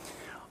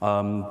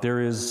 there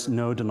is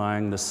no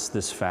denying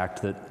this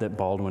fact that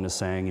Baldwin is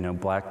saying,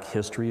 black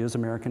history is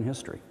American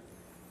history.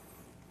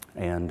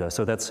 And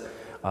so that's,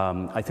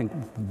 I think,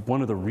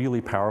 one of the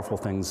really powerful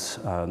things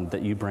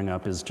that you bring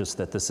up is just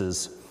that this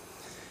is,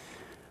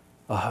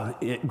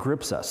 it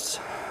grips us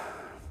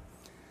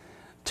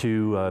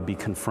to be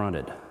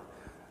confronted,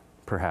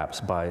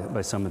 perhaps,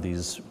 by some of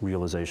these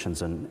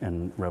realizations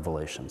and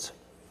revelations.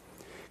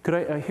 Could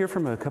I hear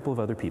from a couple of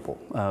other people,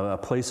 a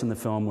place in the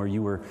film where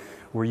you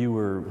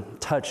were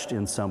touched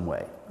in some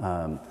way,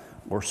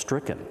 or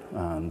stricken?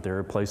 There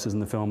are places in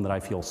the film that I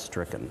feel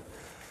stricken.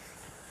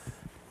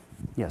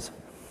 Yes?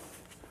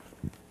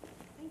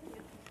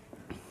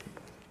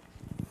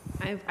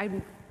 Thank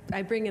you.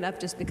 I bring it up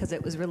just because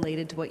it was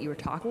related to what you were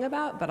talking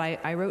about, but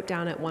I wrote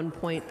down at one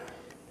point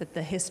that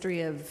the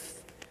history of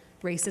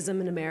racism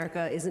in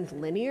America isn't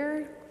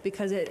linear,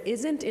 because it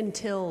isn't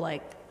until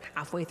like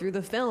halfway through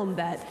the film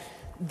that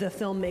the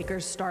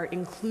filmmakers start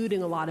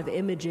including a lot of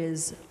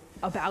images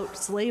about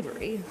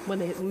slavery,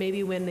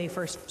 when they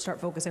first start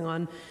focusing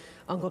on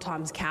Uncle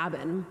Tom's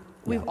Cabin.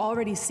 we've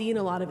already seen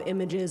a lot of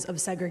images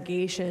of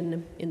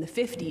segregation in the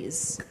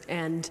 50s,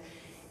 and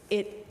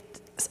it,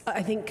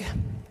 I think,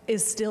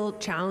 is still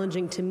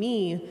challenging to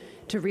me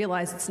to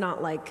realize it's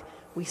not like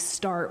we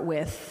start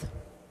with,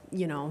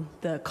 you know,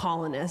 the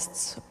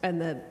colonists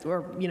and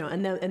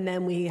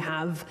then we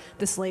have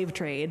the slave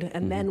trade,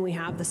 and then we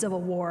have the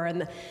Civil War,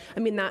 and I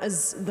mean, that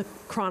is the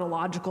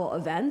chronological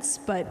events,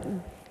 but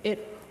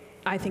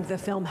I think the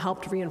film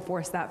helped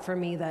reinforce that for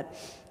me, that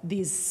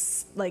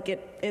these, like,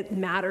 it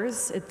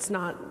matters. It's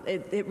not,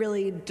 it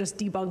really just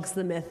debunks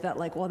the myth that,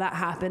 like, well, that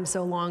happened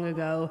so long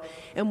ago,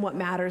 and what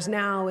matters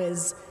now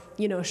is,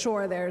 you know,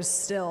 sure, there's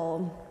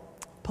still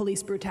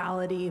police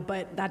brutality,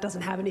 but that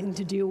doesn't have anything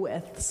to do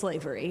with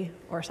slavery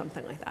or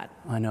something like that.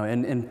 I know,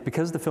 and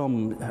because the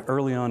film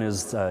early on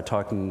is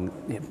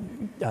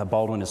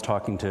Baldwin is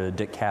talking to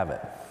Dick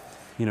Cavett,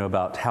 you know,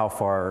 about how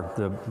far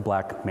the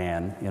black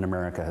man in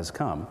America has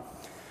come.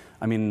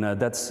 I mean,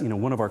 that's, you know,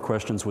 one of our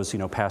questions was, you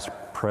know, past,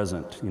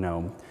 present, you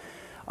know.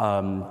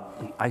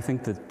 I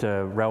think that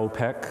Raoul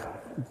Peck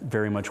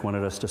very much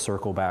wanted us to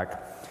circle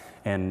back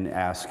and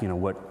ask, you know,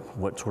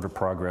 what sort of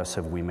progress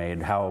have we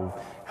made? How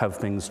have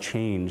things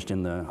changed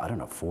in the, I don't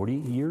know, 40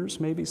 years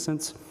maybe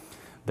since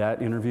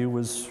that interview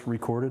was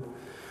recorded?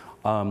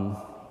 And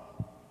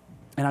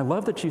I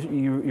love that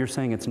you're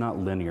saying it's not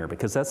linear,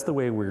 because that's the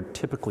way we're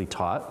typically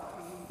taught.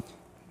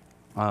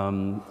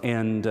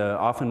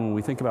 Often when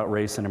we think about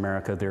race in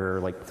America, there are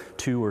like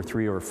 2 or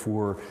 3 or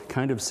 4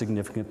 kind of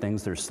significant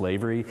things. There's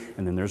slavery,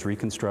 and then there's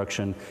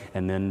Reconstruction,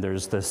 and then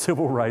there's the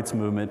Civil Rights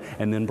Movement,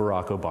 and then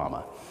Barack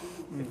Obama.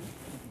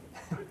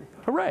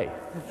 Hooray!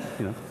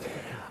 You know?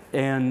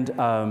 And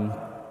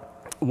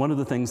one of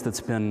the things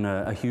that's been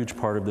a huge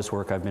part of this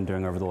work I've been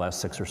doing over the last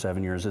 6 or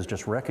 7 years is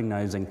just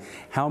recognizing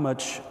how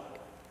much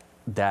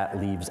that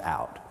leaves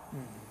out.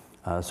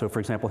 So for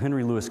example,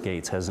 Henry Louis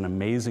Gates has an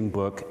amazing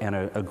book and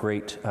a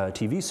great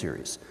TV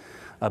series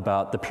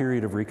about the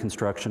period of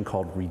Reconstruction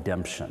called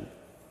Redemption,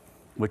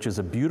 which is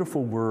a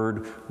beautiful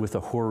word with a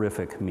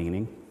horrific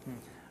meaning,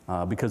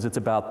 because it's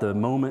about the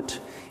moment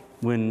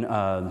when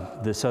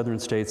the southern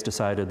states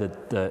decided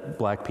that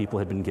black people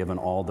had been given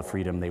all the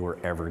freedom they were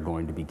ever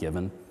going to be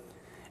given,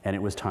 and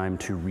it was time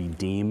to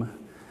redeem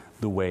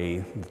the way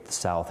that the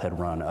South had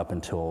run up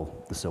until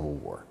the Civil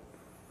War.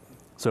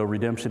 So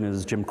redemption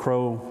is Jim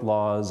Crow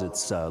laws,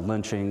 it's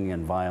lynching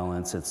and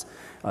violence, it's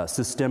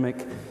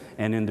systemic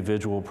and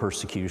individual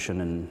persecution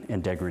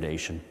and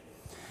degradation.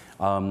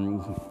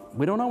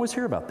 We don't always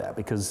hear about that,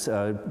 because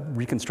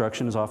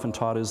Reconstruction is often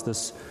taught as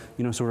this,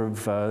 you know, sort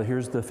of,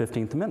 here's the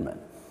 15th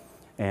Amendment.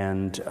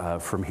 And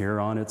from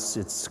here on,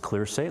 it's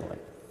clear sailing.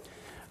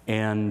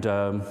 And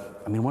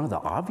I mean, one of the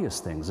obvious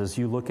things is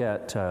you look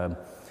at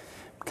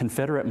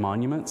Confederate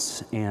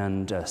monuments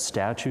and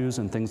statues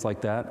and things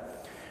like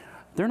that.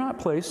 They're not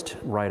placed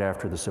right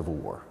after the Civil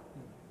War.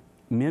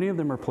 Many of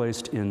them are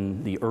placed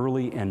in the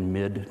early and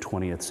mid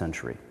 20th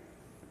century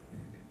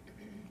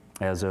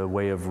as a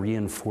way of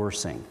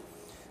reinforcing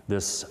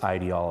this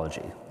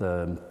ideology.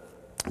 The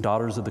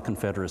Daughters of the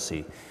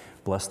Confederacy,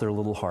 bless their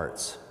little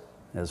hearts,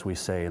 as we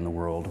say in the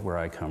world where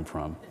I come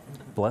from.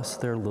 Bless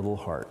their little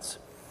hearts.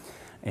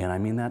 And I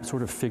mean that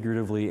sort of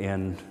figuratively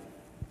and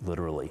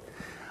literally.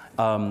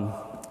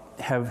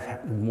 Have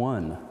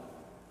won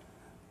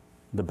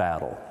the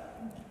battle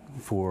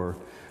for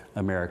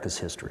America's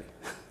history.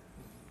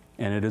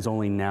 And it is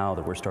only now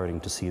that we're starting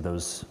to see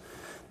those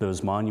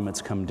monuments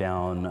come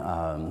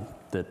down,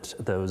 that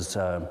those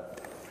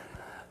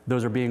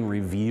are being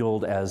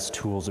revealed as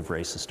tools of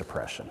racist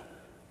oppression.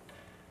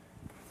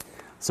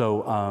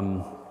 So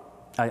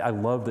I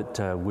love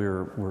that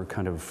we're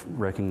kind of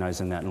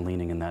recognizing that and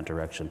leaning in that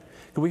direction.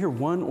 Can we hear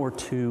 1 or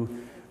 2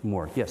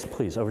 more? Yes,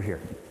 please, over here.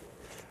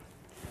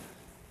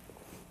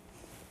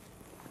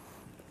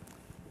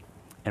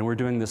 And we're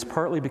doing this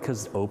partly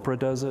because Oprah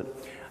does it,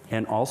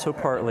 and also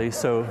partly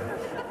so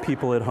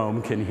people at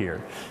home can hear.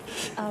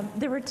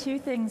 There were 2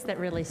 things that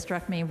really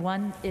struck me.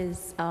 One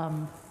is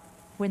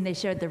when they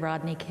showed the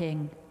Rodney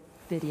King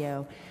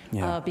video,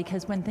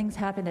 because when things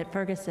happened at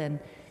Ferguson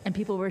and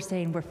people were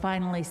saying, we're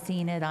finally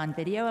seeing it on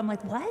video, I'm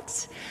like,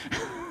 what?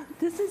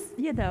 This is,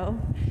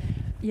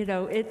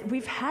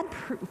 we've had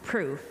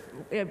proof.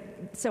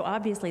 So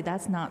obviously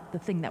that's not the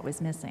thing that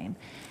was missing.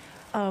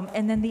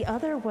 And then the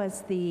other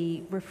was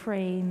the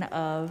refrain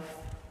of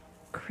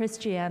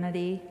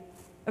Christianity,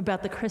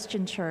 about the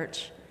Christian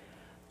church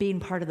being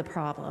part of the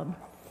problem.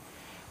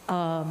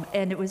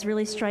 And it was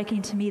really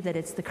striking to me that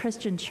it's the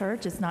Christian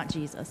church, it's not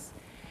Jesus.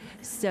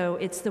 So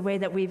it's the way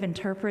that we've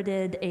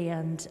interpreted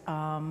and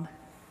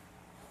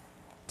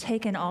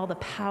taken all the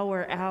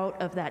power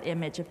out of that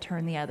image of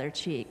turn the other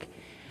cheek,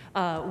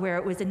 where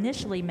it was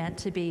initially meant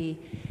to be,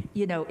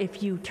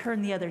 if you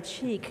turn the other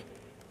cheek,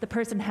 the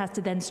person has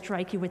to then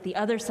strike you with the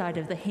other side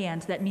of the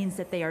hand. That means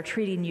that they are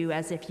treating you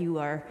as if you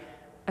are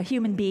a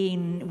human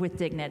being with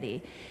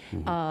dignity.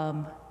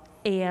 Mm-hmm.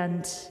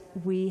 And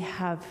we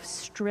have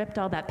stripped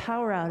all that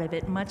power out of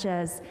it, much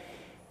as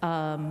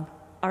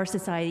our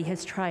society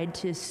has tried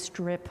to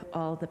strip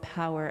all the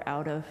power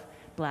out of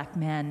black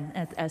men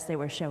as they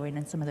were showing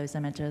in some of those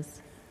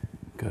images.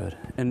 Good.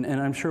 And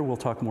I'm sure we'll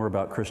talk more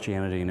about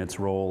Christianity and its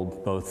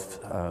role,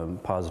 both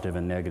positive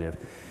and negative,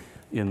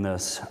 in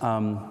this.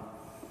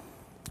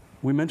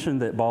 We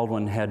mentioned that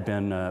Baldwin had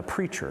been a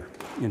preacher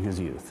in his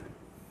youth,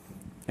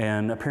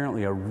 and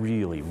apparently a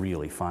really,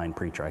 really fine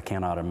preacher. I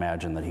cannot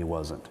imagine that he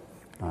wasn't,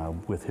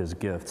 with his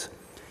gifts.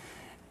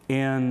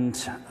 And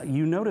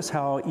you notice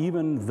how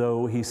even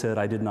though he said,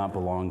 I did not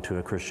belong to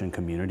a Christian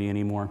community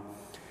anymore,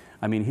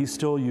 I mean, he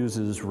still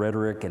uses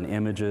rhetoric and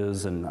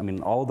images and, I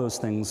mean, all those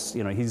things,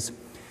 you know, he's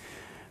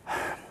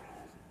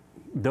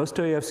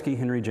Dostoevsky,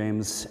 Henry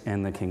James,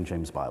 and the King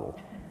James Bible.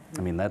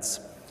 I mean,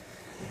 that's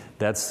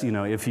you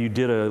know, if you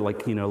did a,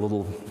 like, you know,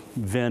 little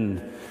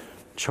Venn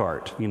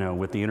chart, you know,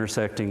 with the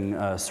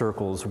intersecting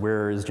circles,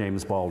 where is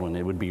James Baldwin?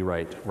 It would be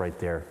right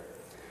there.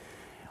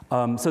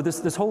 So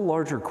this whole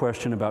larger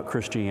question about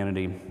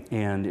Christianity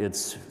and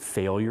its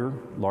failure,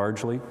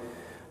 largely,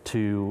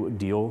 to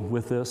deal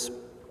with this.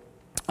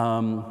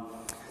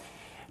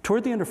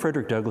 Toward the end of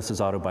Frederick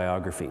Douglass's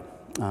autobiography,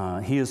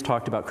 he has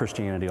talked about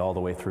Christianity all the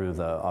way through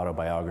the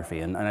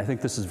autobiography, and I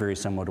think this is very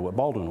similar to what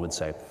Baldwin would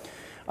say.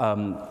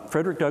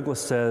 Frederick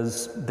Douglass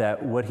says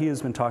that what he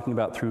has been talking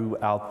about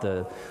throughout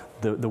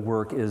the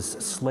work is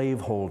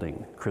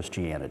slave-holding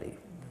Christianity,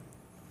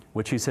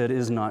 which he said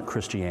is not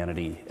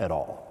Christianity at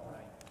all.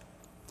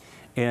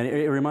 And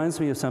it reminds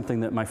me of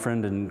something that my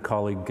friend and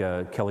colleague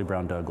Kelly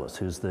Brown Douglas,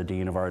 who's the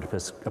dean of our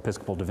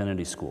Episcopal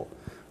Divinity School,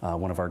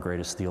 one of our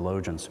greatest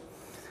theologians.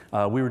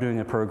 We were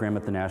doing a program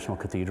at the National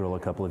Cathedral a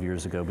couple of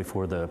years ago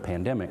before the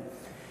pandemic,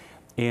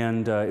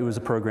 and it was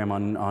a program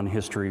on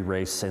history,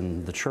 race,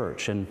 and the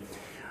church. And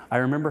I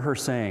remember her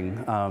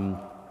saying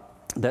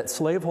that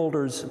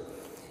slaveholders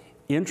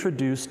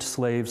introduced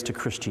slaves to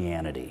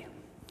Christianity,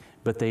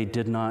 but they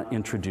did not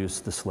introduce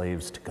the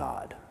slaves to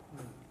God.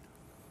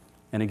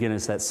 And again,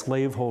 it's that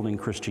slave-holding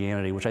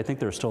Christianity, which I think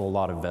there are still a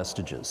lot of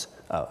vestiges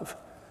of.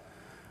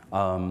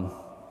 And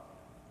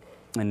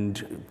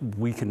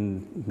we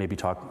can maybe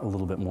talk a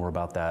little bit more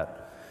about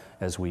that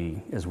as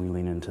we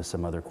lean into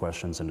some other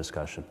questions and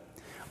discussion.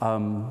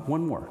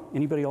 One more.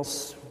 Anybody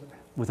else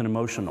with an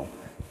emotional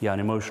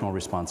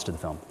response to the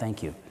film?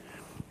 Thank you.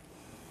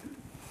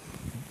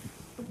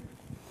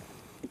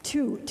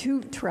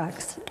 Two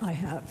tracks I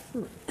have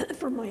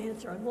for my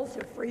answer. I'm also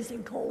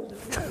freezing cold.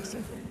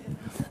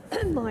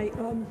 And my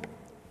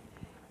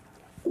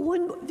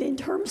one, in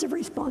terms of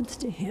response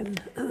to him,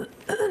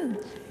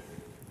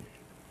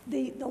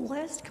 the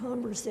last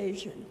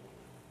conversation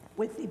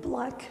with the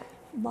black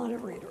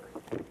moderator,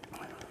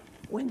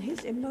 when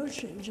his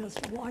emotion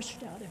just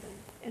washed out of him,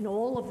 and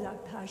all of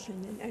that passion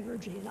and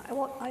energy, and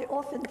I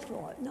often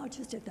thought, not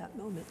just at that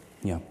moment,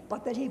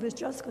 but that he was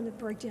just going to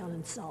break down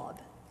and sob.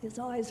 His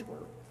eyes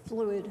were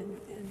fluid, and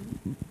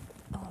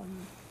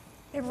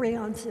every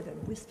ounce of him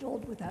was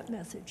filled with that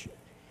message.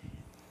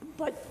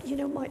 But, you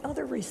know, my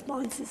other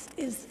response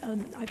is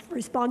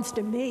response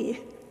to me.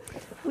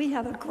 We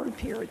have a group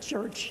here at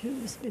church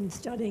who's been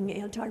studying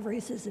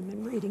anti-racism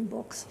and reading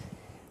books.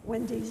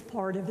 Wendy's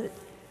part of it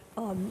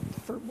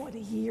for, what, a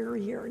year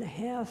and a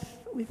half.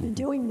 We've been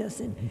doing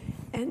this,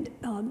 and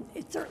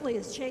it certainly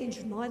has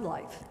changed my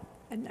life.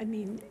 And I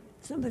mean,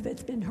 some of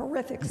it's been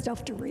horrific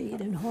stuff to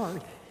read and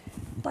hard.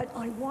 But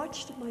I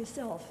watched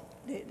myself,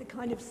 the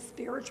kind of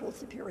spiritual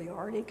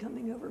superiority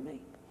coming over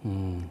me.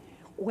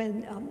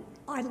 When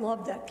I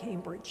love that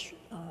Cambridge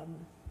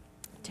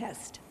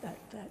test, that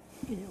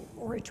you know,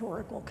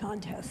 oratorical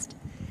contest,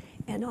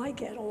 and I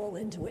get all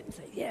into it and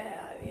say,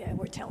 yeah,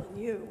 we're telling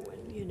you,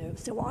 and you know,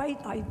 so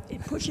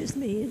it pushes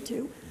me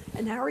into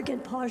an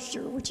arrogant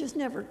posture, which is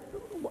never,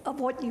 of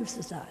what use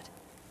is that?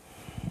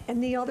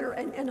 And the other,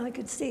 and I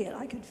could see it,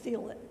 I could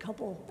feel it,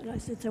 and I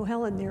said, so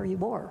Helen, there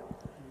you are.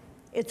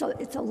 It's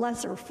a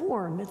lesser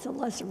form, it's a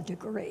lesser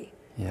degree,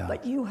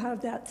 but you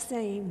have that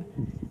same,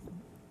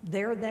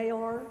 there they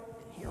are,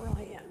 here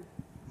I am,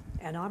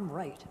 and I'm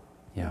right.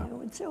 You know?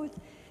 And so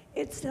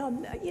it's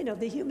you know,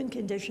 the human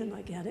condition,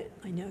 I get it,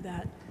 I know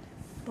that,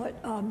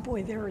 but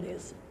boy, there it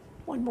is,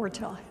 one more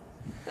time.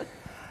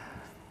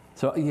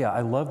 So yeah,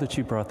 I love that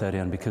you brought that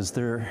in, because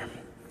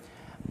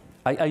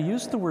I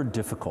used the word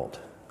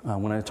difficult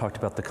when I talked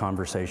about the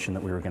conversation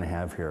that we were going to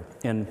have here.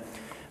 And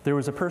there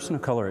was a person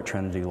of color at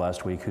Trinity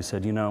last week who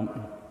said, you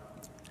know,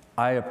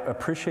 I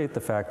appreciate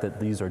the fact that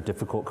these are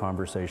difficult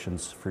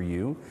conversations for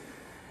you,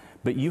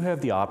 but you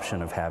have the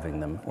option of having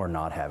them or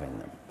not having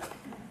them.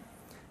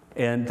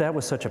 And that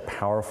was such a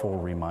powerful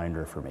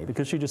reminder for me,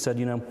 because she just said,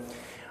 you know,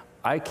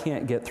 I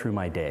can't get through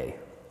my day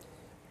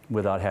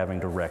without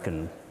having to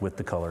reckon with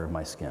the color of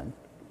my skin.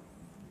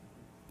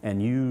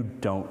 And you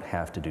don't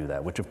have to do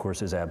that, which of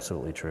course is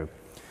absolutely true.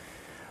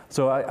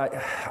 So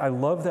I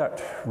love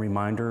that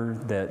reminder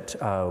that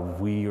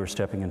we are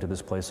stepping into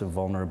this place of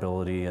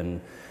vulnerability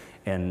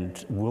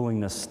and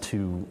willingness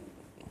to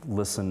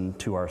listen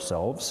to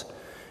ourselves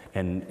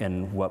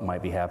and what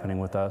might be happening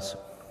with us.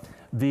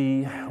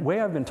 The way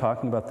I've been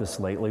talking about this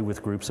lately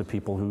with groups of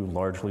people who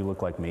largely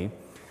look like me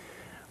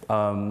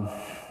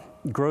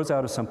grows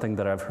out of something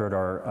that I've heard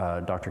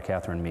our Dr.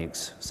 Catherine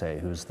Meeks say,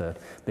 who's the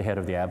head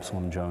of the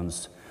Absalom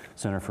Jones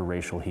Center for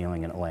Racial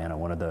Healing in Atlanta,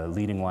 one of the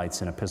leading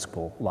lights in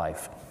Episcopal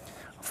life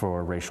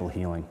for racial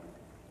healing.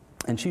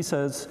 And she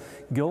says,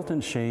 guilt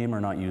and shame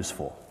are not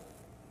useful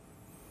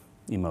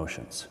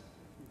emotions.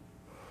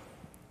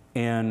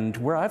 And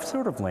where I've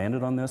sort of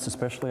landed on this,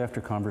 especially after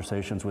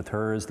conversations with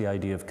her, is the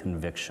idea of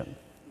conviction.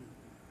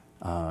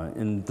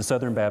 In the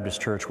Southern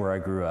Baptist Church where I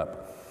grew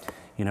up,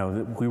 you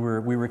know, we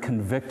were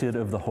convicted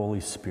of the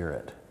Holy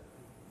Spirit.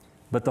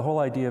 But the whole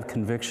idea of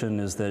conviction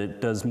is that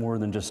it does more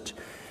than just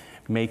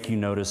make you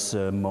notice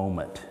a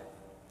moment.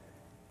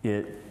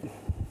 It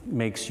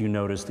makes you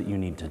notice that you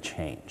need to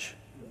change.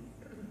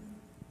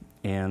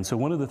 And so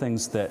one of the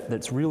things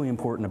that's really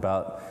important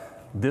about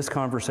this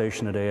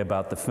conversation today,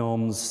 about the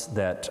films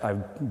that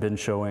I've been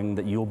showing,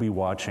 that you'll be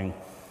watching,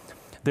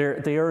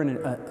 they are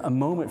a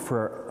moment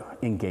for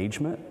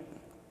engagement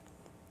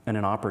and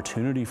an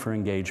opportunity for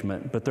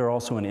engagement, but they're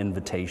also an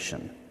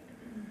invitation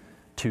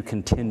to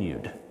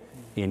continued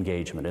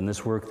engagement. And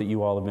this work that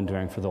you all have been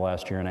doing for the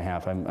last year and a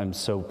half, I'm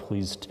so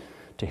pleased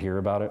to hear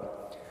about it.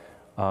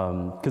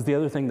 Because the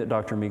other thing that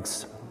Dr.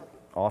 Meeks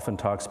often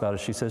talks about is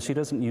she says she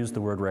doesn't use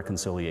the word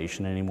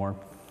reconciliation anymore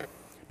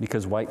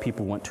because white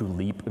people want to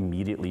leap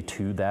immediately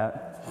to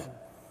that.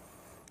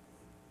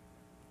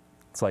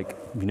 It's like,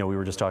 you know, we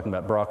were just talking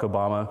about Barack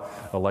Obama,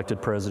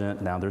 elected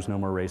president, now there's no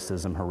more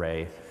racism,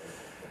 hooray.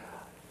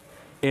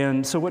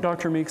 And so what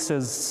Dr. Meeks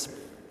says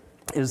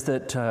is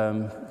that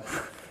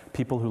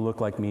people who look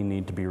like me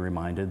need to be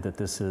reminded that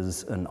this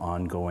is an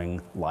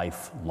ongoing,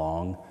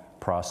 lifelong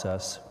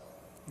process.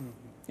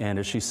 And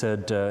as she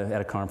said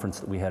at a conference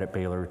that we had at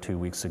Baylor 2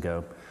 weeks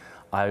ago,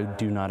 I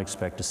do not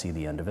expect to see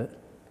the end of it.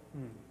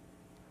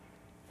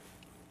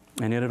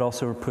 And yet it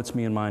also puts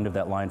me in mind of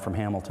that line from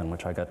Hamilton,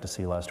 which I got to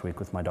see last week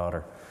with my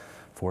daughter,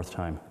 4th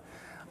time.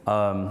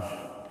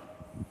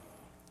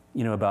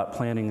 You know, about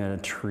planting a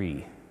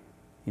tree,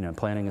 you know,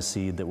 planting a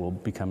seed that will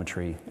become a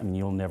tree. I mean,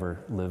 you'll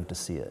never live to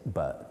see it,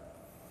 but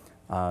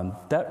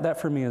that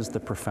for me is the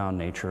profound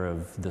nature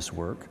of this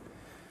work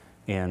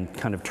and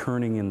kind of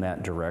turning in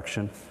that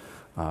direction.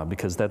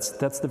 Because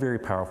that's the very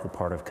powerful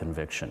part of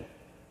conviction.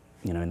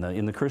 You know,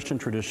 in the Christian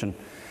tradition,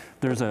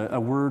 there's a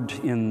word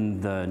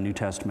in the New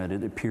Testament.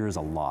 It appears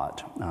a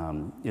lot.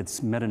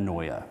 It's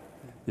metanoia,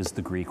 is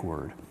the Greek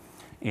word,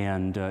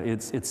 and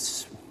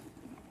it's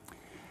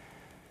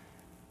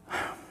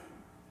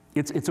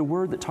a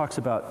word that talks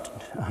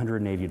about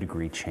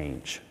 180-degree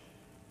change.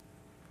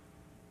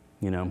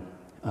 You know,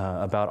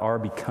 about our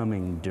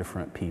becoming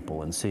different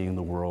people and seeing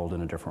the world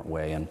in a different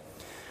way, and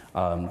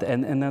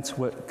that's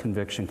what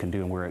conviction can do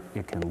and where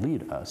it can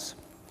lead us.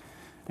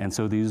 And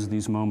so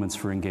these moments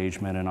for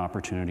engagement and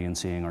opportunity in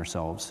seeing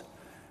ourselves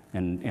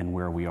and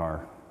where we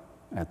are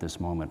at this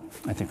moment,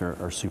 I think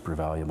are super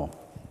valuable.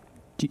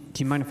 Do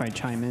you mind if I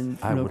chime in?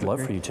 I would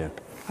love for you to.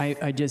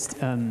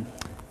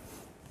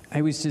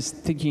 I was just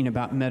thinking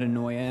about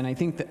metanoia, and I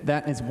think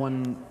that is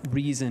one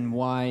reason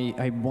why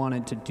I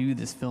wanted to do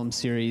this film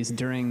series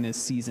during this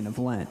season of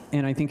Lent.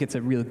 And I think it's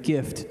a real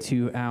gift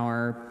to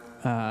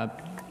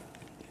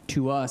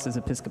us as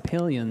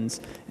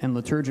Episcopalians and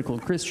liturgical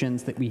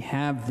Christians that we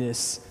have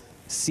this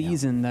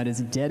season that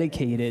is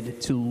dedicated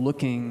to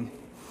looking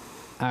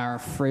our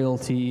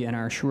frailty and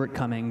our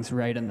shortcomings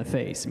right in the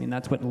face. I mean,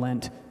 that's what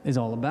Lent is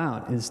all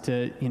about, is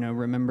to, you know,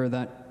 remember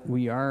that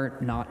we are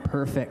not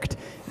perfect.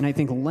 And I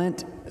think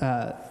Lent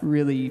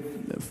really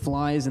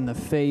flies in the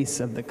face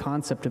of the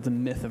concept of the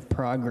myth of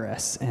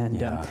progress.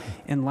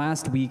 And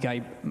last week,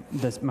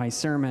 my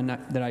sermon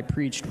that I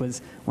preached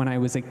was when I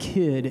was a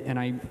kid and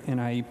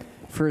I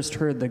first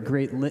heard the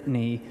Great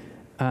Litany.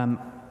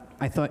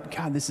 I thought,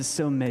 God, this is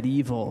so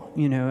medieval,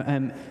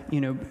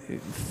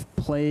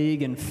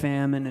 plague and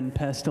famine and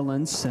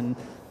pestilence and,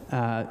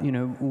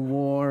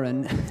 war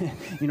and,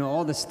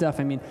 all this stuff.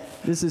 I mean,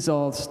 this is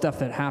all stuff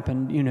that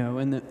happened,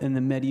 in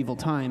the medieval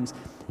times.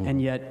 Mm-hmm.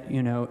 And yet,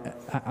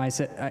 I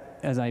said,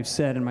 as I've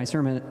said in my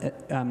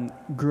sermon,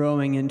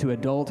 growing into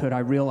adulthood, I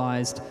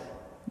realized,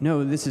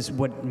 no, this is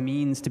what it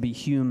means to be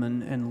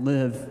human and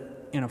live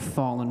in a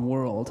fallen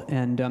world.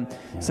 And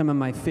some of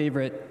my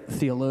favorite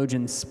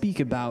theologians speak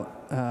about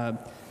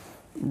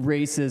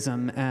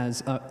racism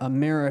as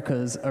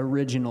America's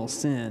original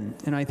sin.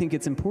 And I think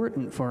it's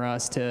important for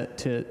us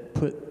to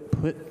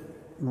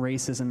put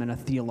racism in a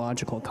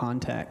theological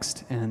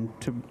context and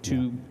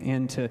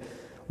to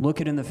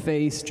look it in the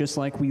face, just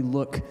like we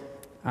look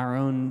our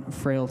own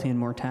frailty and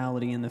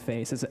mortality in the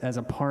face as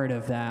a part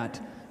of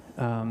that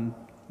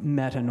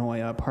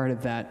metanoia, a part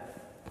of that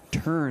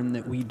turn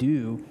that we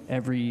do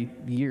every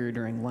year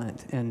during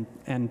Lent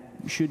and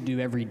should do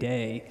every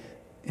day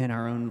in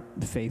our own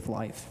faith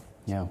life.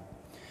 Yeah.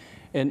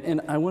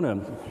 And I want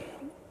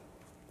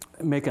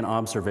to make an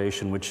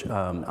observation, which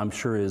I'm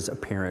sure is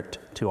apparent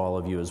to all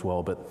of you as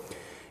well, but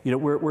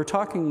we're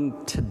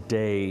talking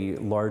today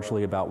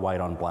largely about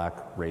white on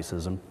black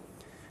racism,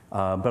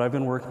 but I've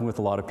been working with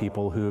a lot of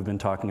people who have been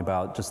talking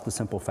about just the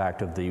simple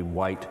fact of the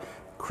white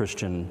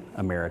Christian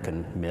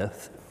American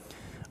myth.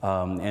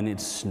 And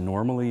it's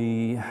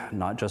normally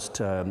not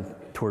just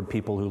toward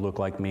people who look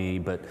like me,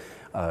 but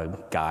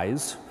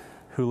guys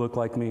who look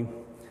like me.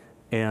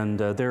 And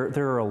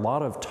there are a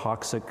lot of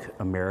toxic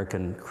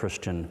American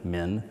Christian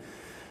men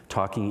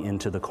talking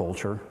into the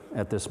culture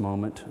at this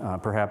moment.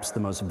 Perhaps the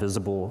most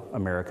visible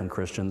American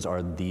Christians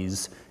are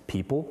these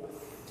people.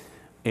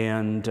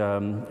 And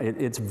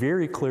it's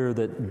very clear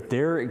that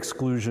their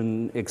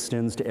exclusion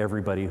extends to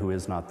everybody who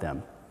is not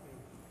them.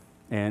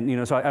 And, you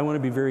know, so I want to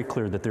be very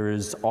clear that there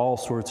is all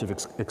sorts of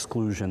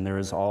exclusion, there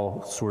is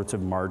all sorts of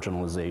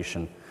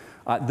marginalization.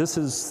 This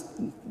is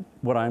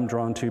what I'm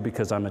drawn to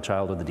because I'm a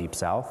child of the Deep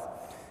South,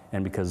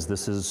 and because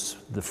this is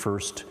the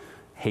first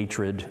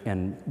hatred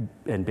and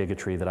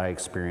bigotry that I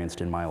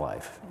experienced in my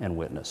life and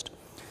witnessed.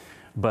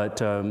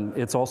 But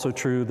it's also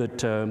true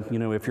that, you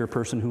know, if you're a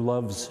person who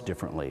loves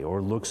differently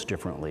or looks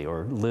differently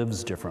or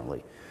lives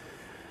differently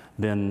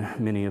than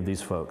many of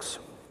these folks,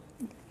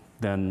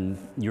 then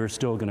you're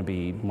still going to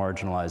be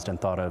marginalized and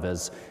thought of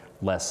as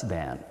less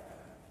than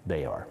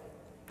they are.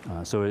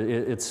 So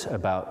it's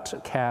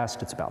about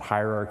caste, it's about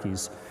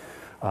hierarchies,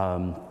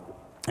 and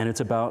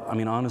it's about, I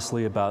mean,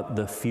 honestly, about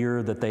the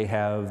fear that they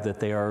have that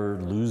they are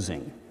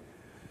losing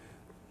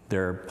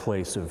their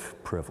place of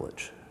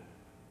privilege.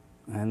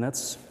 And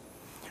it's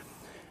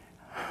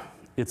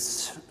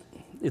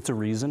a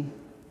reason.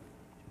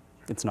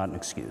 It's not an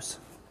excuse,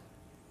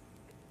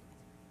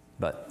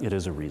 but it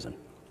is a reason.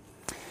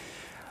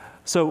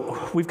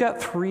 So we've got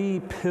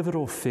three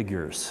pivotal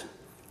figures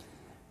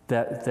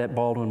that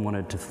Baldwin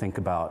wanted to think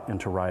about and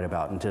to write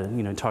about and to,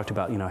 you know, talked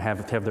about, you know,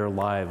 have their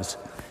lives,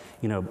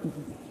 you know,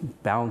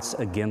 bounce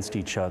against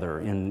each other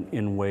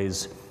in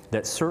ways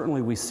that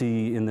certainly we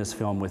see in this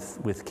film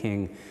with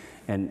King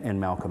and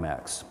Malcolm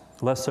X,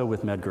 less so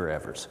with Medgar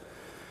Evers.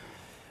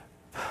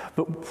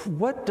 But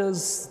what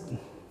does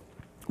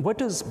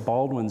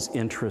Baldwin's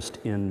interest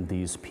in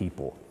these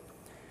people,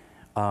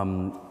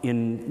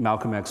 in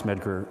Malcolm X,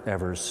 Medgar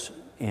Evers,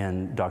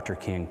 and Dr.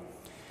 King,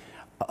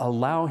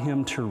 allow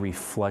him to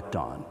reflect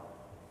on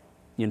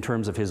in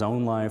terms of his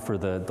own life or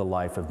the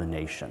life of the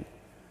nation?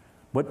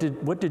 What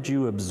did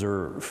you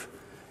observe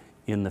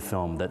in the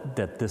film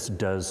that this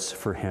does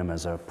for him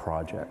as a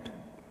project?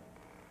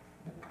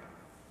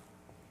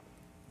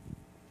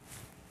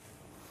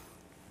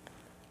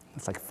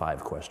 That's like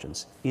 5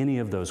 questions. Any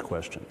of those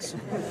questions.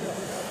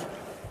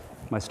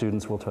 My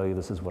students will tell you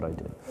this is what I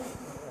did.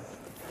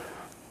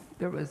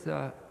 There was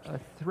a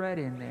thread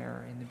in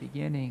there in the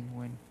beginning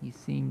when he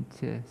seemed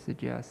to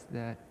suggest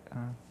that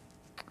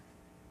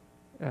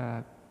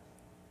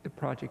the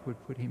project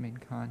would put him in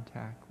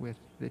contact with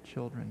the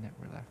children that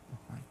were left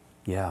behind.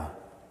 Yeah.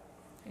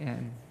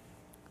 And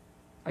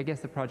I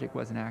guess the project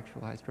wasn't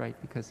actualized, right,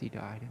 because he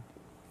died.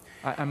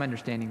 I'm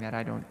understanding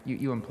that.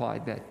 You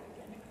implied that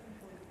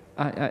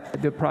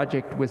the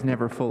project was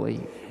never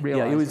fully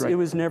realized. Yeah, it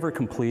was never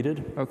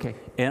completed. Okay.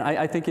 And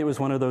I think it was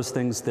one of those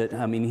things that,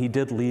 I mean, he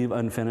did leave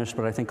unfinished,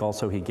 but I think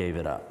also he gave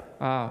it up.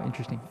 Oh,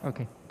 interesting.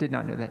 Okay, did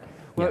not know that.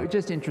 Well, Yeah.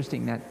 just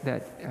interesting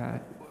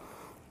that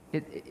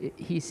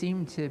he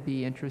seemed to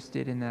be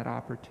interested in that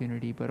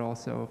opportunity, but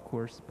also, of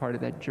course, part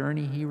of that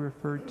journey he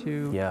referred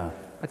to. Yeah.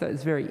 I thought it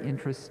was very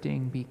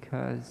interesting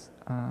because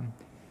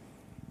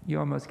you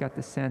almost got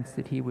the sense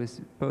that he was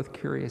both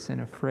curious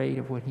and afraid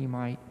of what he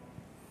might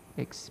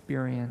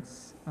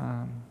experience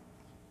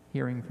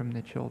hearing from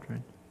the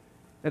children.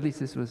 At least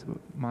this was what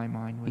my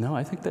mind was. No,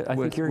 I think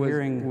you're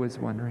hearing. Was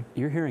wondering.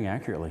 You're hearing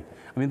accurately.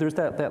 I mean, there's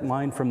that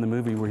line from the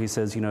movie where he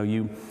says, you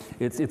know,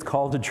 it's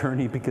called a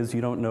journey because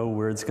you don't know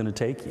where it's going to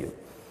take you.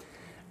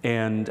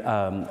 And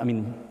I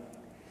mean,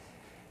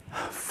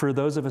 for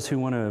those of us who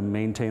want to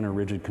maintain a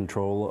rigid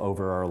control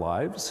over our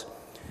lives,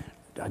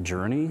 a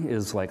journey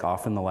is like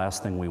often the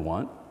last thing we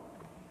want.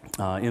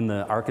 In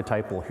the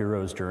archetypal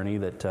hero's journey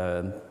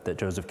that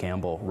Joseph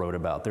Campbell wrote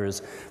about, there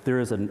is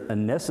a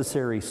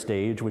necessary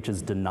stage, which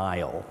is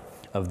denial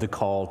of the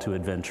call to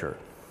adventure.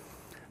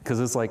 Because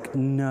it's like,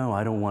 no,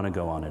 I don't want to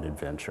go on an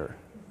adventure.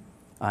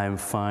 I'm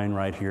fine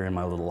right here in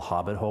my little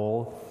hobbit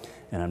hole,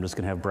 and I'm just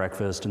going to have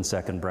breakfast and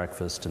second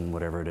breakfast and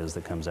whatever it is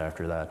that comes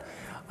after that.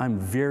 I'm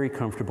very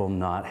comfortable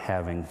not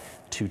having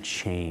to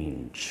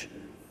change,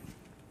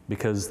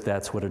 because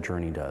that's what a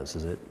journey does,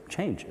 is it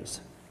changes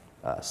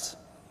us.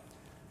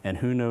 And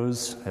who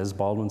knows, as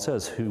Baldwin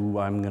says, who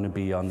I'm going to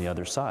be on the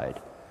other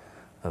side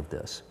of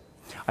this.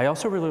 I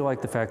also really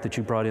like the fact that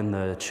you brought in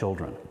the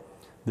children,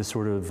 this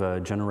sort of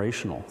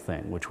generational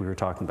thing, which we were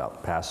talking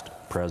about, past,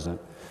 present,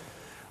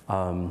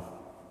 and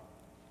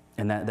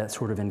that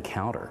sort of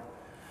encounter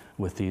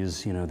with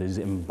these, you know, these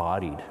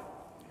embodied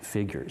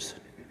figures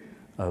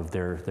of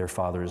their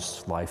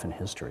father's life and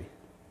history.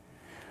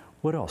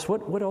 What else?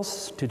 What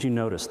else did you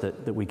notice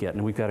that we get?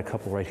 And we've got a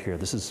couple right here.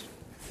 This is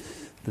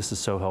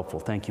so helpful.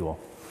 Thank you all.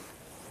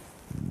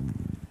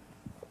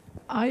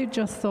 I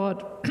just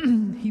thought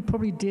he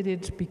probably did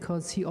it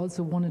because he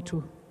also wanted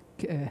to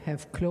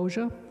have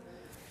closure.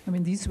 I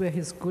mean, these were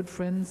his good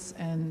friends,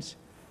 and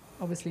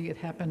obviously it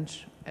happened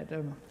at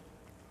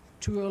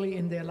too early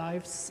in their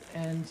lives,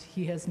 and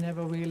he has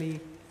never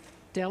really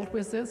dealt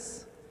with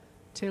this.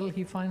 till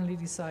he finally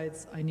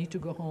decides, I need to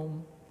go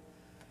home,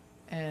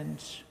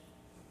 and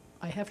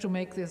I have to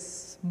make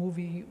this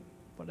movie,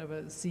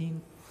 whatever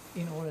scene,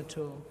 in order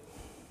to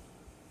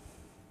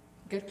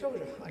get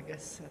closure. I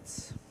guess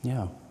that's...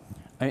 Yeah.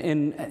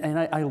 And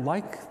I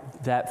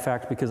like that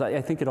fact because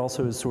I think it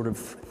also is sort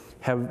of,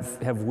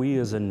 have we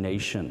as a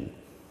nation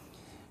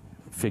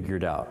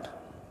figured out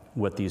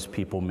what these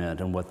people meant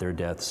and what their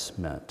deaths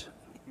meant?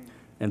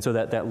 And so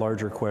that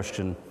larger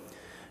question,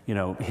 you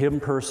know, him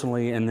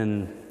personally, and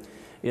then,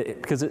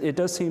 because it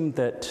does seem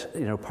that,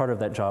 you know, part of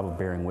that job of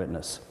bearing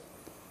witness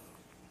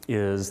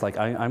is like,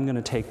 I'm going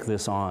to take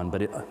this on,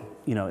 but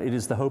you know, it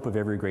is the hope of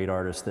every great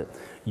artist that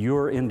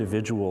your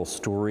individual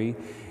story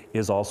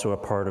is also a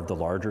part of the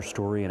larger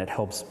story, and it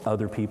helps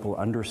other people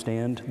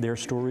understand their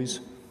stories.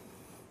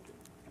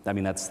 I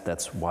mean,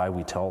 that's why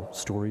we tell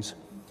stories.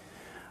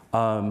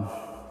 Do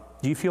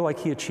you feel like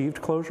he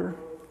achieved closure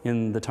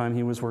in the time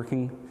he was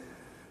working?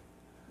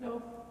 No.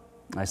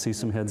 I see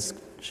some heads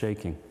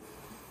shaking.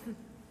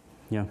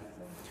 Yeah.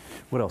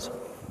 What else?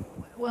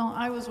 Well,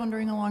 I was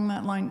wondering along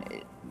that line,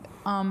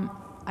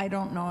 I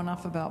don't know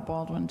enough about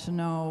Baldwin to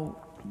know,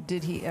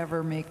 did he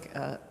ever make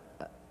a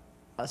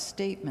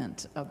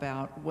statement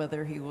about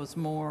whether he was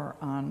more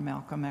on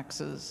Malcolm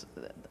X's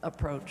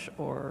approach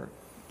or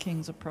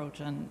King's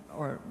approach,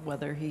 or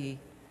whether he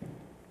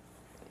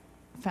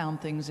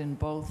found things in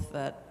both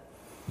that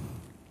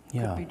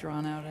could be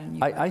drawn out in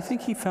you? I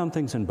think he found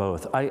things in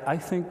both. I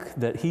think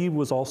that he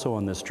was also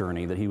on this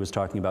journey that he was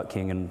talking about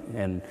King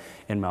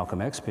and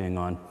Malcolm X being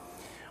on.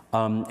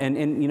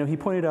 And you know, he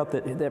pointed out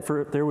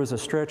that there was a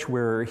stretch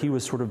where he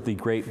was sort of the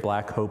great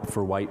black hope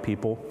for white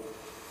people.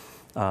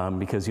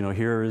 Because, you know,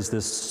 here is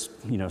this,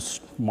 you know,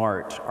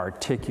 smart,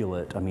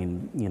 articulate, I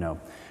mean, you know,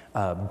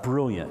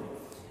 brilliant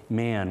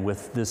man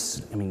with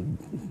this, I mean,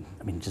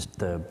 just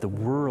the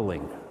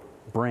whirling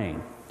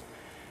brain.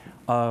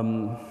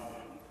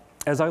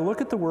 As I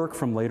look at the work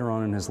from later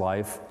on in his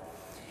life,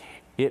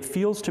 it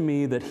feels to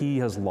me that he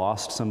has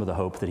lost some of the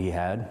hope that he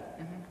had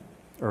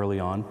early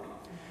on.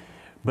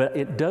 But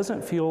it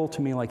doesn't feel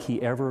to me like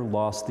he ever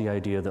lost the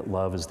idea that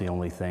love is the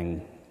only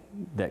thing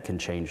that can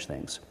change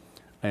things.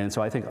 And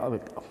so I think,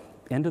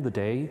 end of the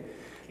day,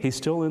 he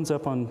still ends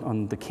up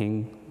on the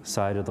King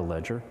side of the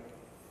ledger.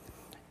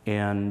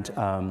 And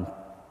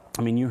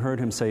I mean, you heard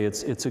him say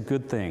it's a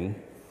good thing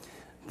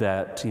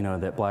that, you know,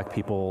 that black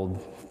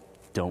people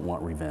don't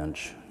want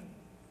revenge.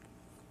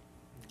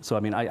 So I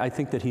mean, I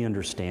think that he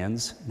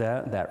understands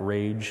that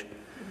rage.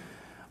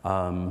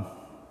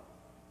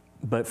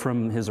 But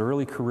from his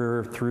early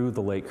career through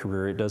the late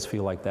career, it does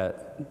feel like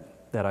that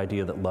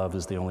idea that love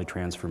is the only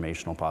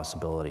transformational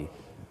possibility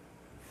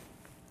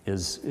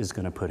is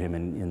going to put him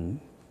in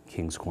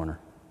King's corner.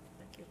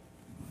 Thank you.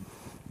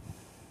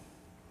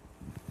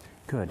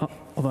 Good.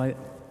 Although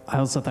I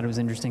also thought it was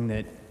interesting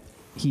that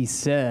he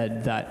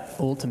said that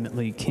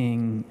ultimately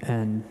King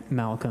and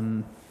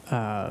Malcolm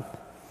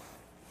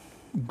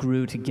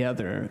grew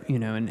together, you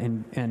know,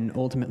 and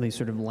ultimately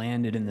sort of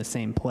landed in the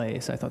same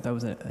place. I thought that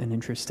was an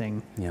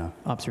interesting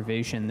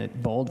observation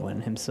that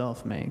Baldwin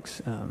himself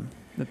makes,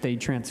 that they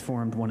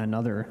transformed one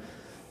another.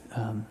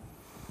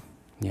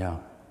 Yeah.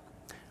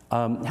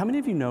 How many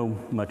of you know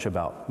much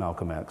about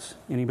Malcolm X?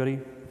 Anybody?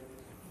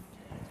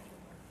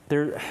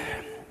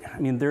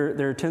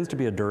 There tends to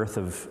be a dearth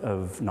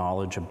of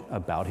knowledge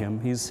about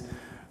him. He's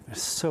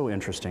so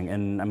interesting,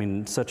 and I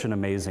mean, such an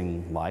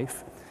amazing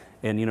life.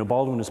 And, you know,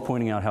 Baldwin is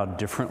pointing out how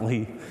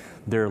differently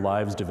their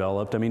lives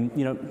developed. I mean,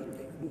 you know,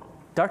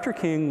 Dr.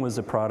 King was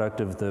a product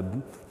of the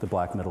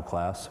black middle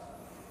class.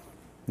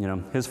 You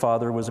know, his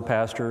father was a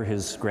pastor,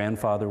 his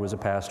grandfather was a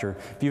pastor.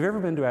 If you've ever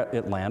been to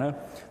Atlanta,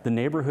 the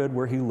neighborhood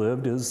where he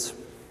lived is,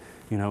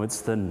 you know,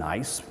 it's the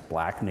nice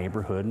black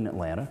neighborhood in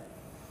Atlanta.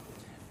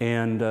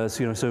 And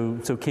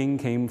so King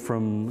came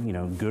from, you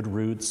know, good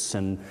roots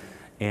and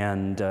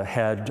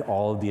had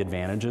all of the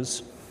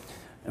advantages.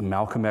 And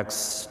Malcolm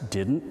X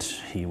didn't.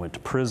 He went to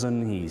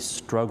prison, he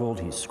struggled,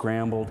 he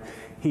scrambled.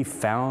 He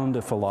found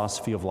a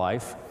philosophy of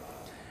life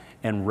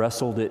and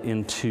wrestled it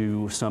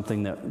into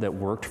something that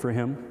worked for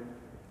him.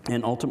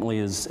 And ultimately,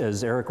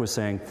 as Eric was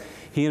saying,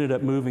 he ended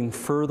up moving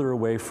further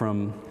away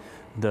from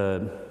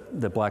the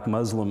black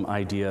Muslim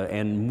idea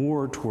and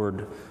more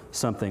toward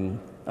something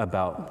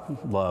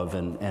about love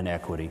and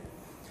equity.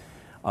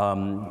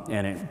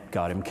 And it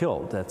got him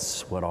killed.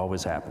 That's what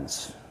always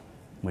happens.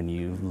 When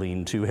you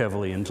lean too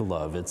heavily into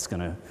love, it's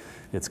gonna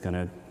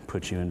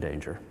put you in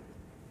danger.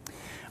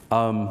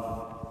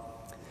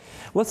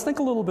 Let's think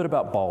a little bit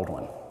about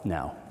Baldwin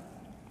now.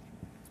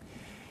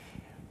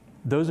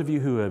 Those of you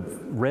who have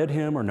read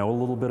him or know a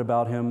little bit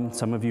about him,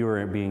 some of you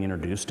are being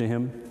introduced to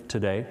him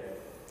today.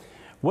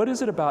 What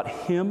is it about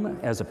him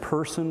as a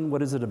person,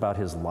 what is it about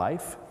his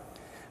life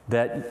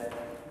that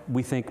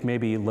we think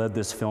maybe led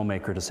this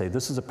filmmaker to say,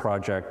 this is a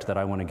project that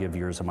I want to give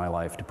years of my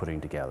life to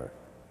putting together?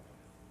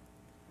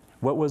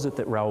 What was it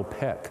that Raoul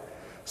Peck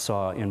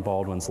saw in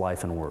Baldwin's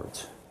life and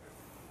words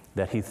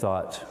that he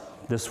thought,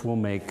 this will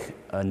make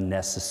a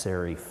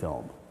necessary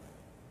film?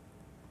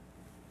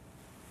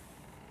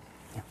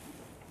 Yeah.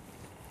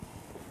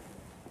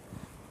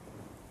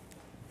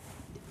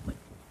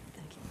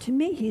 to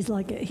me, he is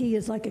like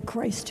a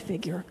Christ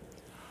figure.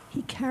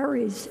 He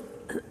carries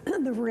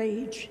the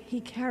rage.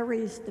 He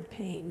carries the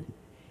pain.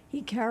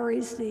 He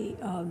carries the,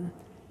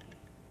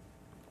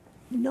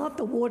 not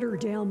the watered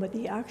down, but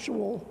the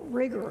actual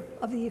rigor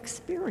of the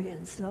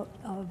experience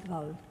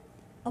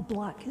of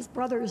black, his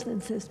brothers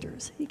and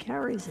sisters. He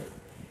carries it.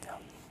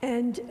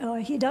 And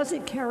he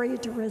doesn't carry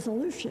it to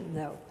resolution,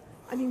 though.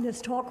 I mean,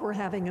 this talk we're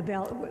having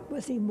about,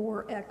 was he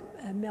more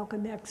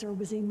Malcolm X or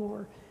was he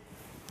more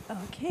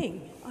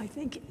King? I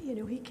think,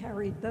 he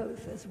carried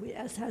both,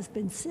 as has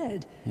been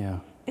said. Yeah.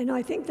 And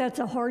I think that's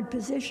a hard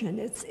position.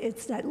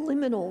 It's that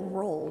liminal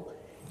role.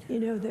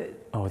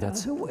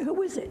 Who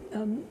was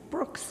it?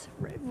 Brooks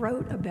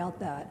wrote about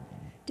that.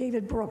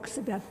 David Brooks,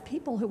 about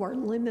people who are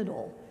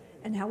liminal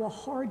and how a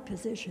hard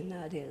position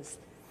that is.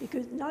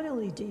 Because not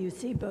only do you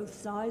see both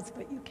sides,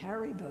 but you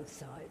carry both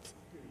sides.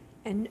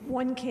 And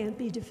one can't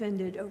be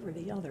defended over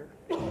the other.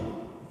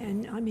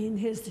 And I mean,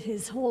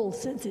 his whole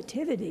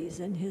sensitivities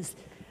and his,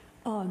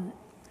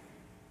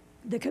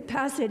 the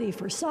capacity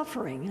for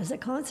suffering as a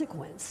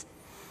consequence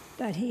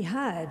that he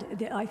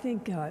had, I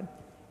think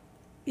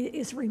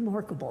is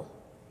remarkable.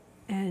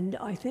 And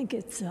I think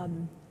it's,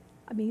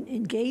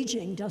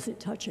 engaging doesn't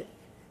touch it.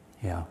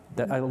 Yeah,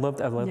 I love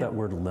that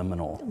word,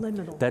 liminal.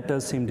 Liminal. That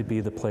does seem to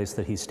be the place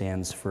that he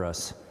stands for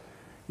us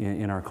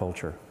in our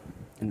culture.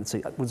 And let's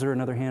see, was there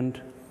another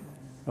hand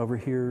over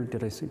here?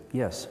 Did I see?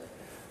 Yes.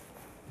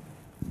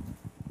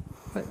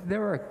 But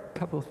there were a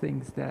couple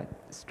things that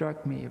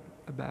struck me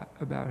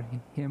about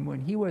him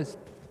when he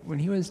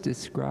was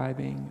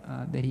describing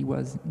that he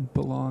wasn't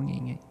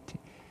belonging to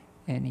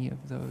any of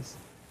those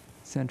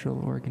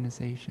central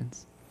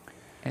organizations,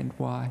 and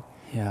why.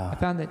 Yeah. I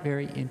found that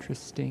very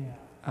interesting.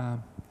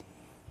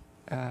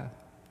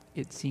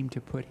 It seemed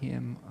to put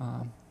him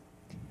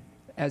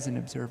as an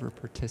observer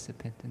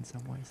participant in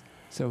some ways.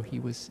 So he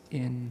was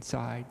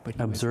inside, but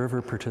he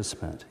observer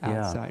participant,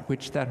 outside. Yeah.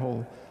 Which that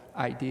whole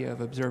idea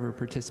of observer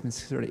participant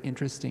is sort of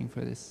interesting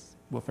for this,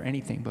 well, for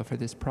anything, but for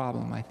this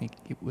problem, I think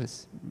it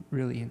was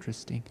really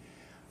interesting.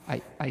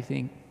 I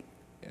think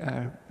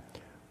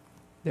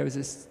there was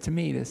this, to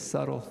me, this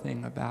subtle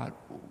thing about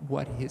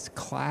what his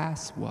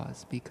class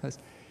was, because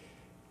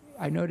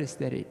I noticed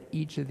that at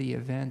each of the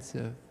events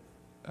of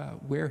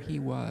where he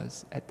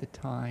was at the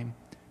time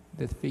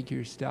the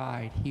figures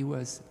died, he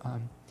was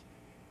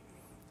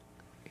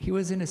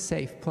in a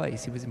safe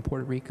place. He was in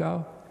Puerto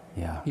Rico.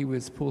 Yeah. He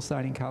was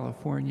poolside in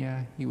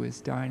California. He was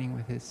dining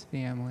with his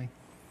family.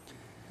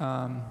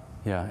 At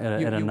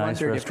a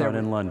nice restaurant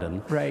in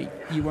London. Right.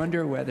 You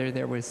wonder whether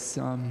there was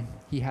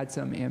he had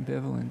some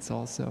ambivalence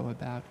also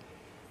about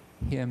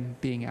him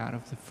being out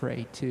of the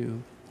fray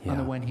too. Yeah. On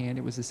the one hand,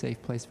 it was a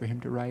safe place for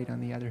him to write. On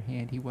the other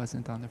hand, he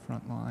wasn't on the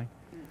front line.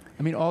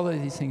 I mean, all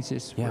of these things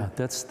just were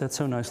that's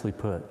so nicely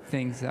put.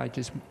 things I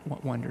just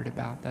wondered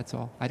about. That's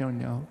all. I don't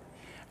know.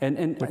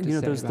 And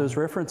those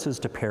references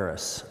to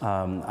Paris.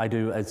 I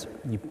do, as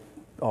you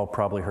all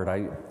probably heard,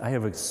 I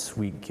have a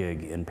sweet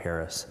gig in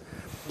Paris.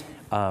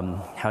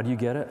 How do you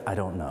get it? I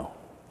don't know.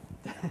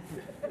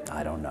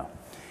 I don't know.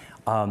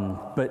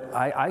 But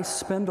I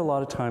spend a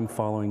lot of time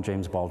following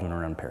James Baldwin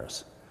around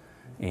Paris.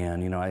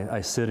 And,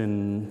 I sit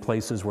in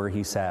places where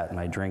he sat, and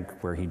I drink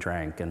where he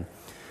drank, and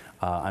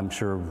I'm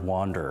sure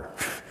wander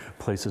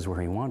places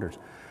where he wanders.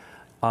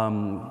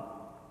 And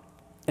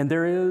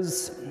there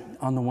is,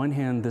 on the one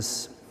hand,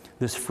 this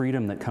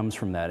freedom that comes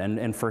from that.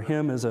 And for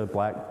him as a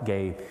black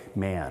gay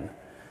man,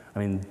 I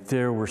mean,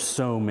 there were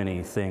so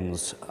many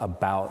things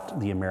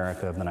about the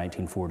America of the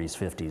 1940s,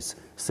 50s,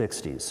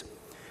 60s,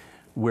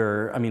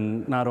 where, I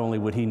mean, not only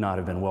would he not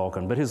have been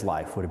welcome, but his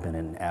life would have been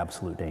in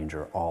absolute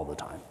danger all the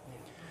time.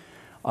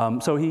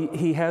 So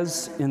he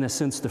has, in a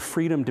sense, the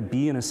freedom to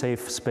be in a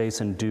safe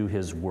space and do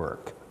his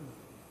work.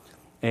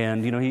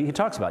 And, he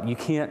talks about, you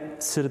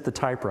can't sit at the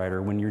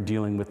typewriter when you're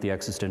dealing with the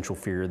existential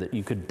fear that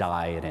you could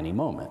die at any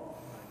moment.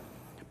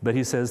 But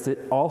he says that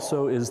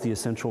also is the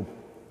essential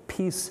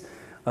piece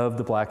of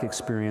the black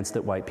experience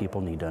that white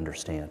people need to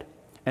understand.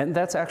 And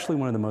that's actually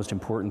one of the most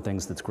important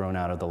things that's grown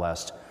out of the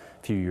last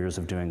few years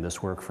of doing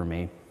this work for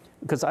me.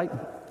 Because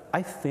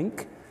I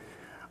think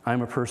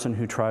I'm a person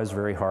who tries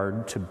very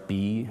hard to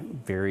be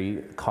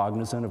very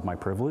cognizant of my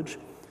privilege.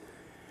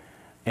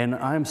 And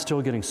I'm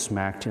still getting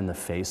smacked in the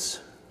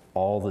face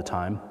all the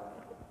time.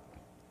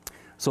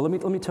 So let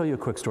me tell you a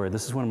quick story.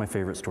 This is one of my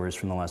favorite stories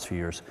from the last few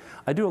years.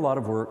 I do a lot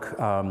of work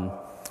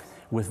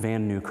with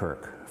Van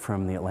Newkirk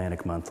from the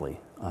Atlantic Monthly,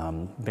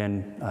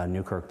 Van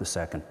Newkirk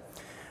II.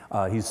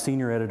 He's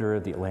senior editor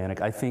of the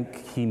Atlantic. I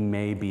think he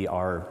may be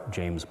our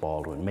James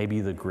Baldwin,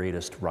 maybe the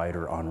greatest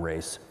writer on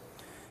race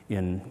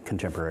in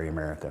contemporary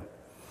America.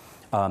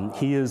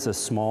 He is a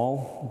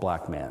small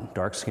black man,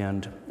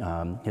 dark-skinned.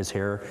 His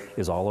hair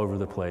is all over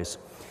the place.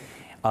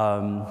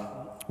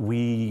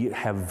 We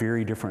have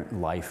very different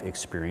life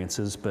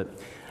experiences, but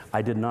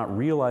I did not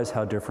realize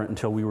how different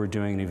until we were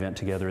doing an event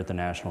together at the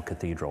National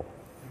Cathedral.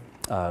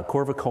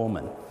 Corva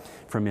Coleman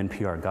from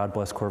NPR, God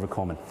bless Corva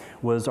Coleman,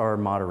 was our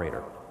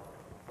moderator.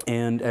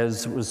 And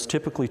as was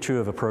typically true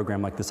of a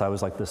program like this, I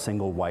was like the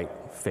single white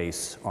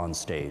face on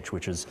stage,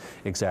 which is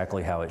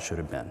exactly how it should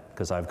have been,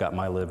 because I've got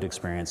my lived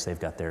experience, they've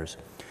got theirs.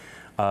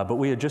 But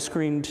we had just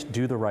screened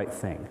Do the Right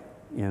Thing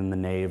in the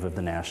nave of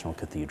the National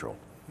Cathedral,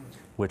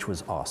 which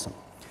was awesome.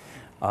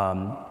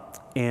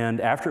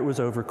 And after it was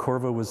over,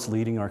 Corva was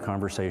leading our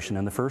conversation,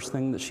 and the first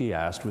thing that she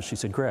asked was, she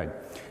said, "Greg,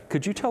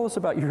 could you tell us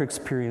about your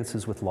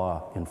experiences with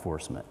law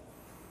enforcement?"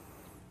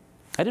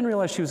 I didn't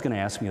realize she was going to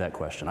ask me that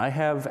question. I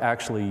have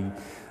actually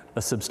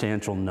a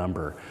substantial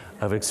number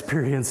of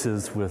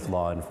experiences with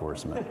law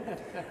enforcement.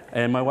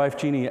 And my wife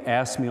Jeannie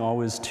asked me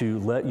always to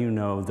let you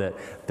know that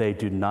they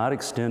do not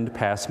extend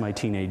past my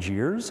teenage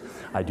years.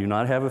 I do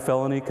not have a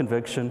felony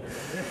conviction.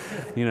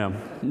 You know,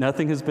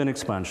 nothing has been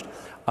expunged.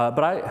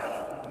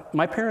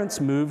 My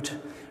parents moved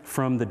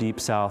from the Deep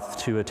South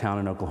to a town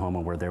in Oklahoma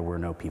where there were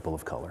no people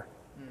of color.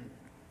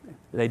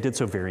 They did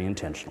so very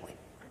intentionally.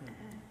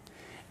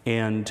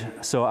 And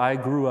so I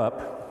grew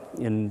up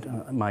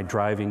in my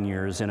driving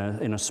years in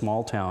a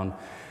small town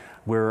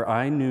where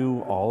I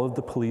knew all of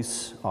the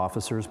police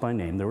officers by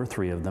name. There were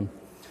 3 of them.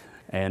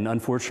 And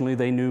unfortunately,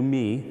 they knew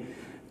me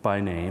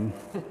by name.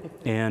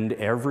 And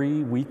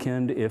every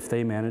weekend, if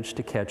they managed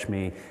to catch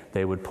me,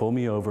 they would pull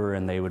me over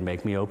and they would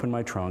make me open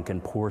my trunk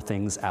and pour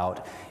things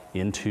out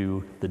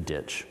into the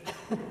ditch.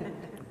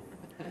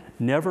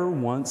 Never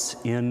once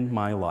in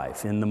my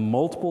life, in the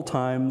multiple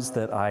times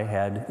that I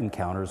had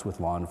encounters with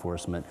law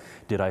enforcement,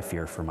 did I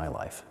fear for my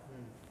life.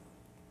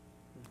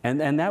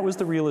 And that was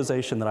the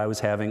realization that I was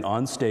having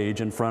on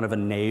stage in front of a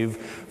nave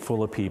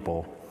full of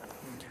people.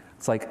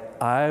 It's like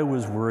I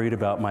was worried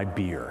about my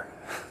beer.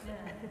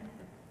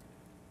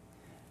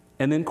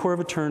 And then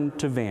Corva turned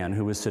to Van,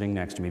 who was sitting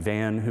next to me.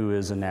 Van, who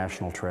is a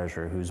national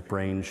treasure, whose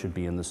brain should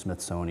be in the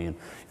Smithsonian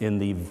in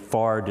the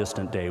far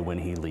distant day when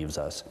he leaves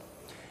us.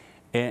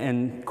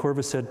 And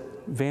Corva said,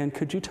 "Van,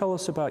 could you tell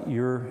us about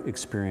your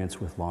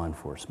experience with law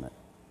enforcement?"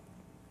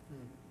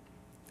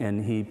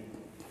 And he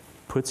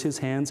puts his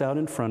hands out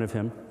in front of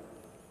him.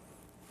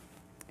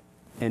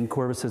 And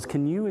Corva says,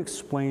 "Can you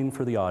explain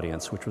for the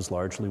audience," which was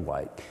largely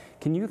white,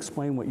 "can you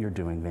explain what you're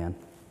doing, Van?"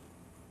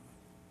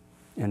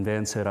 And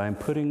Van said, "I'm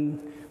putting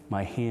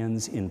my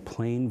hands in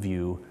plain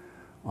view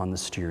on the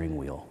steering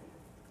wheel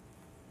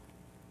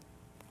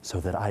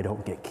so that I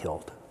don't get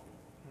killed."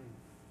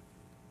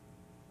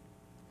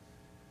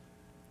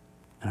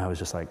 And I was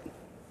just like,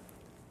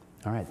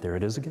 all right, there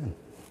it is again.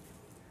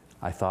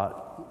 I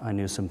thought I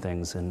knew some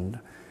things, and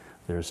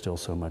there's still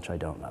so much I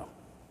don't know.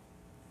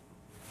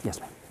 Yes,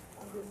 ma'am.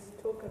 I was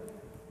talking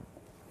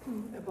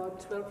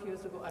about 12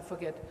 years ago, I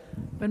forget,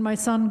 when my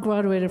son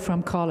graduated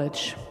from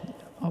college.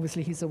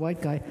 Obviously, he's a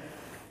white guy.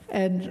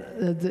 And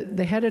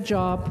they had a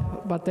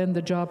job, but then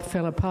the job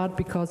fell apart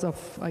because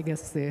of, I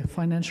guess, the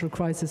financial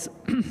crisis.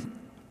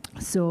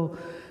 So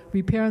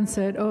we parents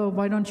said, "Oh,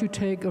 why don't you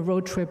take a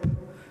road trip,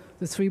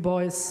 the 3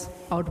 boys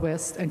out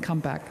west, and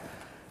come back?"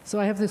 So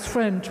I have this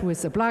friend who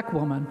is a black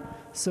woman.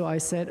 So I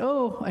said,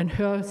 "Oh," and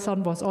her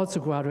son was also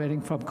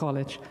graduating from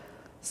college.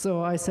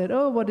 So I said,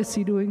 "Oh, what is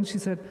he doing?" She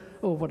said,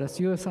 "Oh, what is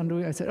your son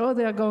doing?" I said, "Oh,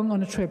 they are going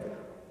on a trip."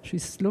 She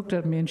looked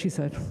at me and she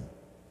said,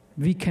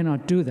 "We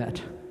cannot do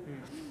that."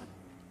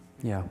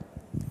 Yeah.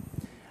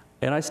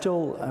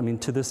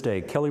 And to this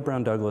day, Kelly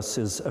Brown Douglas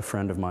is a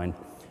friend of mine.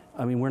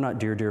 I mean, we're not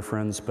dear, dear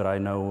friends, but I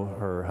know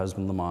her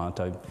husband, Lamont.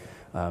 I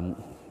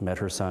met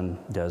her son,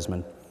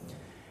 Desmond.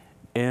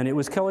 And it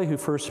was Kelly who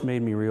first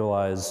made me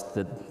realize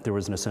that there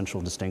was an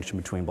essential distinction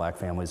between black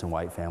families and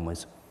white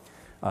families.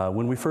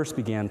 When we first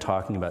began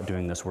talking about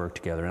doing this work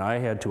together, and I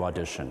had to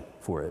audition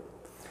for it.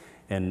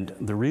 And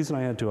the reason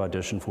I had to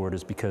audition for it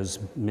is because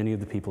many of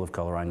the people of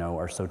color I know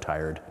are so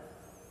tired.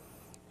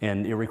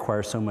 And it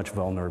requires so much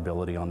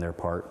vulnerability on their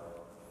part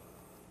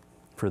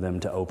for them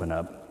to open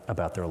up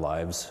about their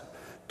lives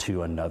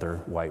to another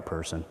white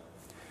person.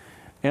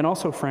 And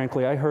also,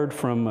 frankly, I heard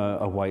from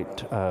a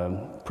white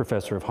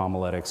professor of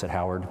homiletics at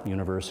Howard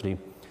University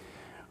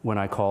when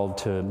I called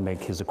to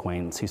make his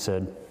acquaintance. He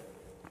said,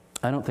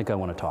 "I don't think I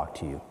want to talk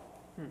to you.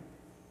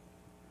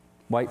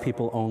 White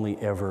people only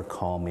ever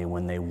call me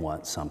when they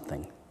want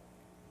something,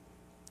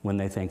 when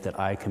they think that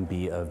I can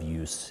be of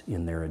use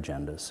in their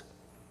agendas."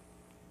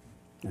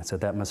 I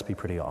said, "That must be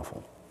pretty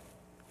awful."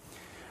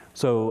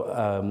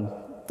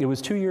 So it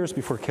was 2 years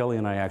before Kelly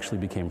and I actually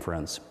became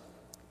friends.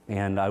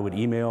 And I would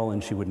email,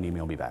 and she wouldn't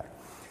email me back.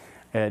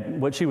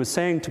 And what she was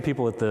saying to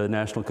people at the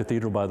National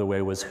Cathedral, by the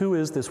way, was, "Who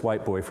is this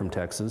white boy from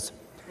Texas?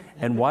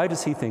 And why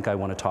does he think I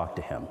want to talk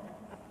to him?"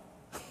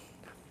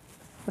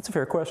 That's a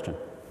fair question.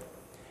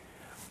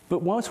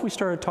 But once we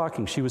started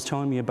talking, she was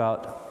telling me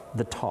about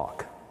the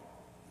talk.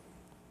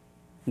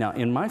 Now,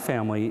 in my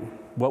family,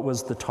 what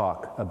was the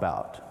talk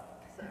about?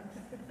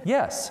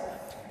 Yes,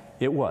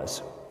 it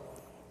was.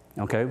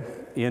 Okay?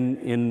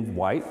 In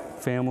white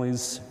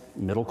families,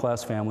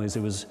 middle-class families,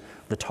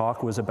 the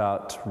talk was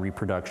about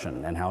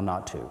reproduction and how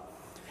not to.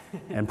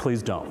 And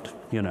please don't,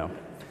 the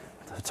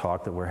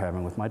talk that we're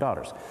having with my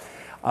daughters.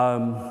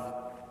 And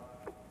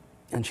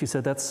she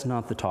said, that's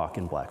not the talk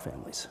in black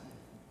families.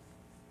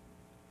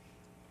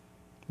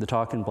 The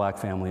talk in black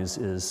families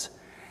is,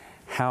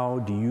 how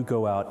do you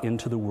go out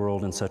into the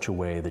world in such a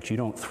way that you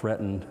don't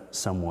threaten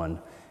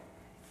someone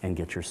and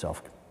get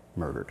yourself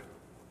murdered?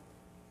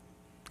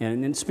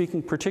 And in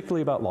speaking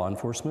particularly about law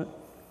enforcement,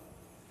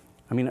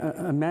 I mean,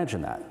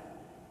 imagine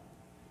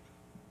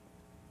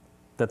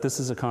that this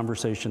is a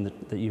conversation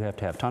that you have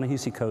to have.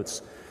 Ta-Nehisi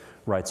Coates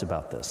writes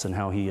about this and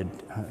how he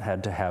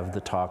had to have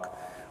the talk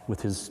with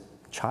his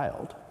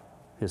child,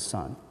 his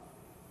son.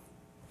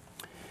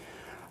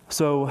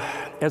 So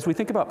as we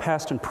think about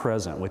past and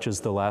present, which is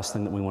the last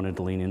thing that we wanted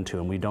to lean into,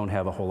 and we don't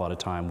have a whole lot of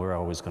time, we're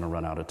always going to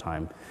run out of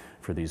time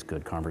for these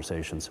good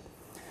conversations.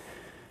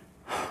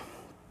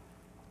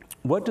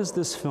 What does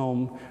this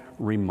film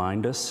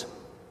remind us?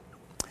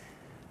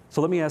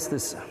 So let me ask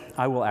this.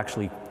 I will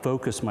actually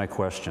focus my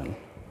question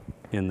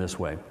in this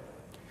way.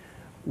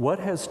 What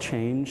has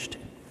changed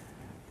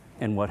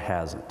and what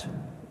hasn't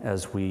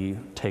as we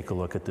take a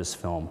look at this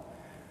film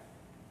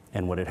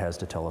and what it has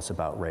to tell us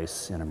about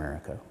race in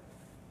America?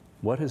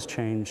 What has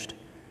changed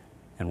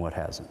and what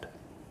hasn't?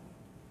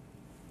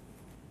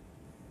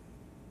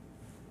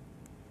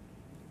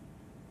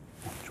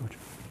 George.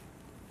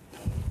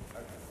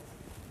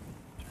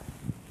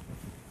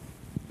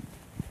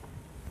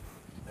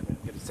 I'm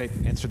going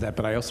to answer that,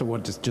 but I also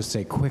want to just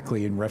say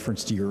quickly in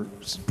reference to your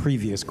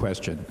previous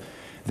question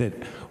that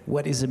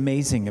what is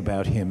amazing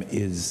about him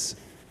is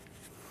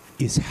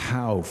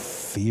how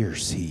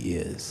fierce he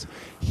is.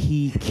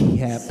 He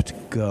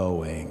kept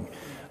going.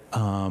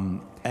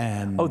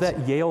 And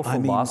that Yale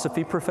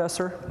philosophy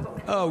professor?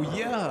 Oh,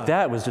 yeah.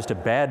 That was just a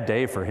bad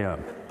day for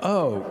him.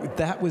 Oh,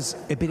 that was,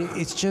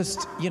 it's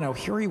just,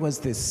 here he was,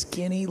 this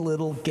skinny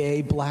little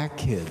gay black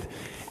kid.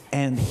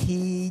 And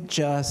he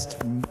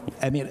just,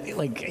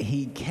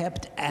 he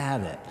kept at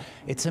it.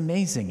 It's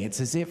amazing.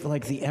 It's as if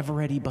like the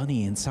ever-ready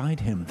bunny inside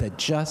him that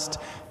just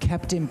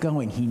kept him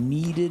going. He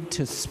needed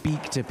to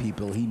speak to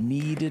people. He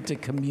needed to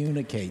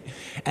communicate.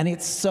 And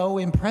it's so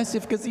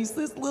impressive because he's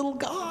this little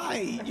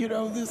guy,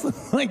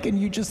 and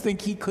you just think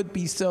he could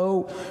be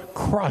so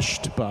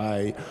crushed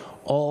by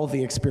all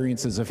the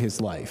experiences of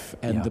his life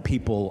and the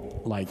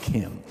people like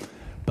him.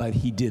 But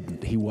he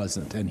didn't, he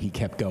wasn't, and he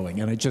kept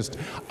going. And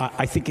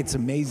I think it's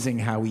amazing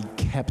how he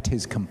kept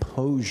his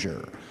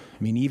composure.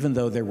 I mean, even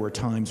though there were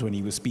times when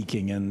he was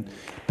speaking,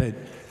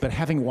 but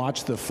having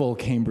watched the full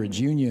Cambridge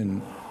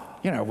Union,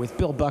 with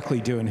Bill Buckley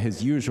doing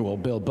his usual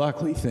Bill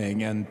Buckley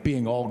thing and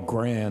being all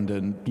grand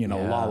and,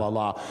 la la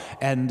la,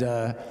 and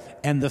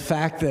the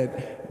fact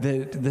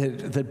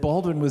that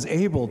Baldwin was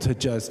able to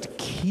just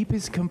keep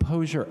his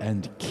composure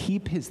and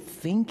keep his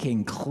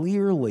thinking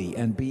clearly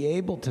and be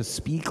able to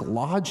speak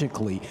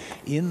logically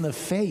in the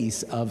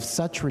face of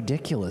such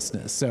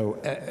ridiculousness. So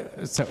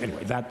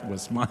anyway, that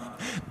was my.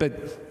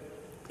 But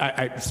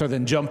so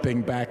then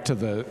jumping back to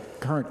the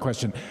current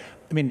question,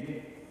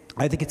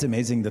 I think it's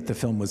amazing that the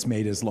film was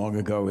made as long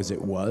ago as it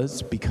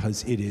was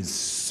because it is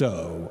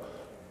so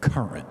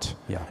current.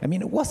 Yeah.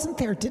 It wasn't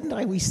there,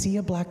 didn't we see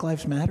a Black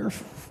Lives Matter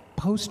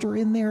poster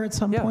in there at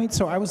some point?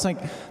 So I was like,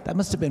 that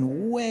must have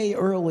been way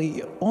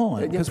early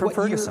on. Because for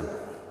Ferguson.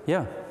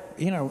 Yeah.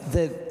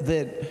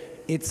 That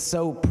it's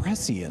so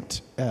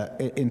prescient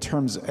in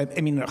terms,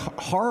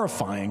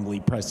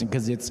 horrifyingly prescient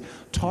because it's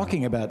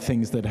talking about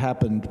things that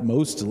happened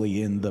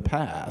mostly in the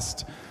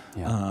past.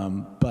 Yeah.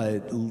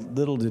 But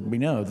little did we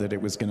know that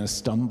it was going to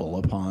stumble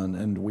upon,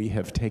 and we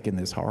have taken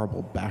this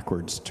horrible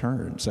backwards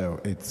turn.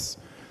 So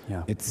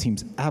it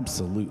seems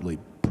absolutely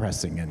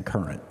pressing and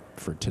current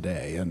for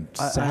today, and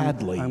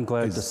sadly, I'm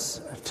glad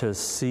to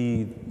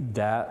see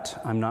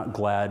that. I'm not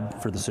glad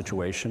for the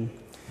situation,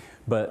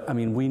 but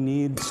we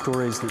need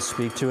stories that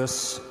speak to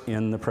us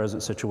in the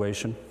present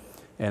situation,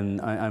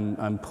 and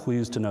I'm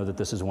pleased to know that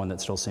this is one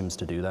that still seems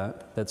to do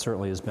that. That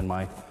certainly has been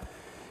my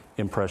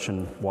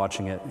impression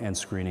watching it and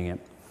screening it.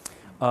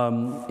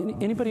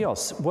 Anybody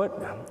else?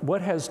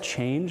 What has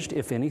changed,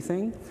 if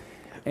anything?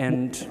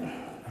 And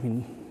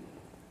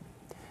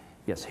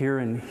yes, here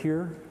and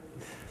here.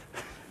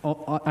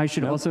 I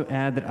should also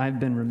add that I've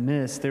been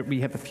remiss that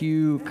we have a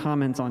few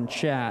comments on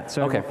chat.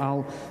 So okay.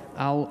 I'll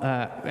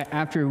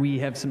after we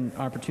have some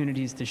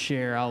opportunities to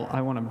share,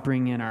 I want to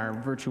bring in our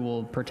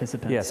virtual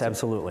participants. Yes,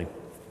 absolutely.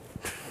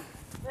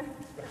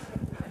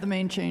 The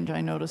main change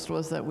I noticed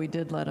was that we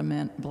did let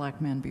a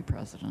black man be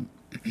president.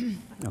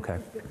 Okay.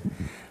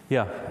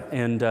 Yeah,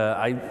 and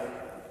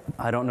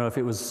I don't know if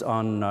it was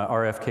on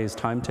RFK's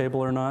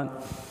timetable or not.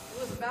 It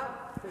was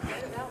about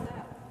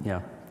that.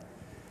 Yeah.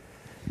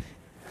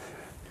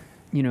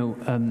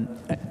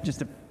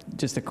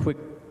 Just a quick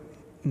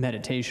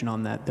meditation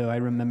on that, though. I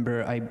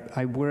remember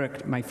I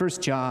worked my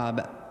first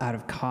job out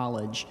of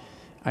college.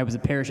 I was a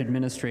parish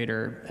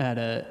administrator at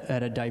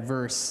a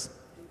diverse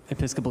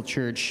Episcopal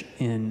church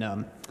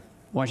in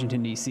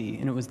Washington, D.C.,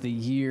 and it was the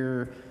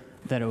year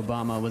that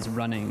Obama was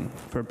running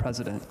for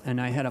president. And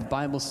I had a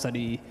Bible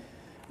study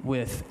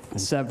with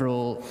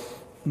several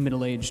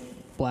middle-aged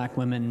black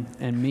women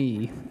and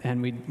me, and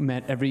we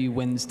met every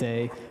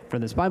Wednesday for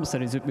this Bible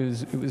study. It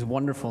was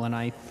wonderful, and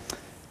I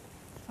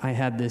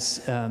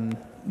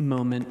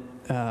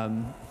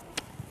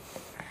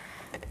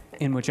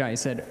in which I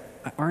said,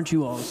 aren't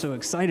you all so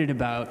excited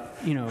about,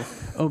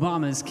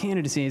 Obama's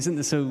candidacy? Isn't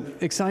this so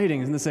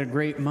exciting? Isn't this a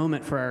great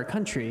moment for our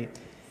country?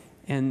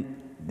 And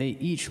they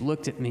each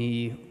looked at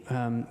me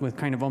with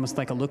kind of almost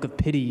like a look of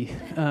pity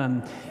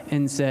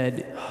and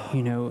said,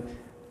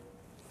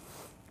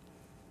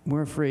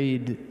 we're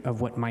afraid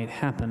of what might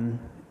happen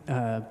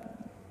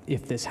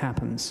if this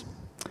happens.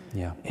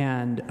 Yeah.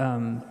 And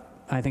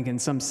I think in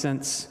some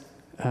sense,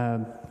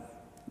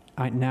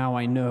 now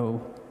I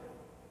know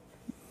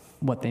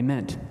what they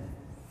meant.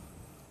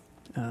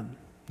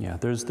 Yeah,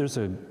 there's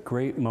a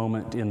great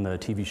moment in the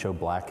TV show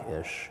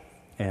Blackish,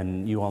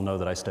 and you all know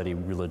that I study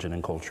religion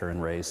and culture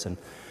and race, and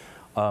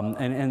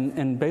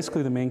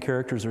basically the main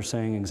characters are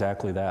saying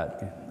exactly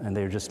that, and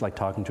they're just like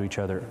talking to each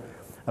other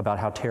about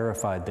how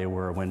terrified they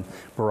were when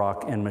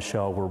Barack and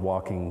Michelle were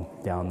walking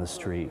down the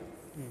street.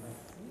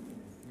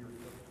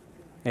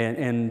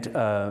 And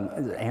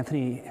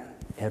Anthony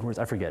Edwards,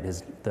 I forget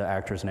the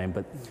actor's name,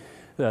 but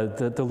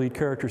the lead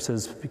character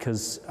says,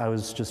 because I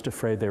was just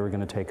afraid they were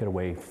going to take it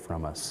away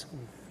from us,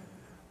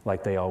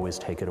 like they always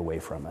take it away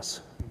from us.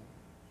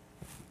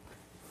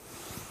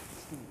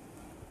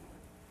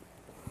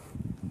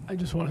 I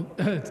just want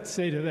to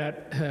say to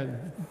that,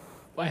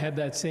 I had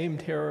that same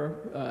terror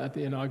at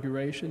the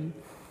inauguration,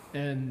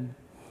 and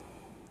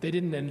they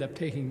didn't end up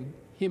taking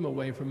him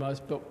away from us,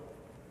 but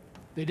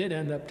they did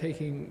end up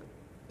taking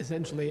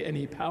essentially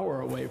any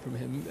power away from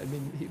him. I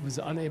mean, he was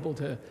unable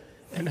to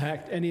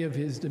enact any of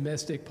his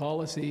domestic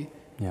policy.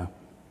 Yeah.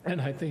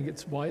 And I think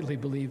it's widely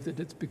believed that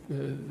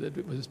that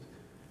it was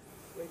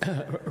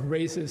a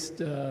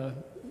racist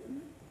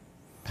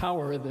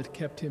power that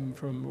kept him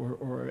from,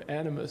 or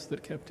animus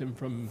that kept him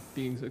from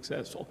being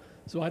successful.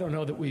 So I don't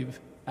know that we've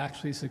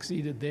actually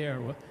succeeded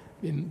there. I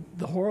mean,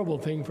 the horrible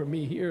thing for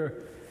me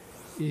here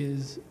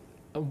is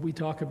we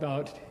talk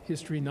about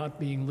history not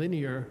being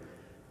linear.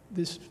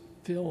 This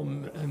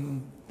film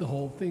and the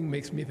whole thing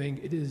makes me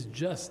think it is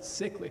just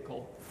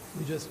cyclical.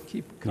 We just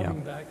keep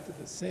coming back to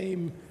the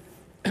same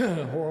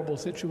horrible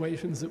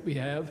situations that we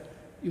have.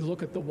 You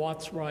look at the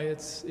Watts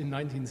riots in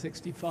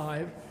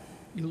 1965,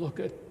 you look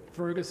at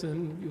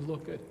Ferguson, you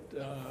look at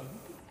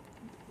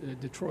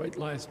Detroit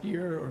last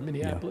year or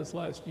Minneapolis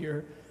last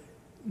year.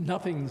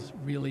 Nothing's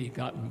really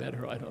gotten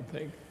better, I don't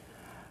think.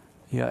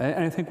 Yeah,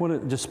 and I think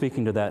just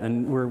speaking to that,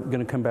 and we're going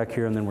to come back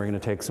here and then we're going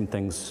to take some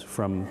things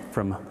from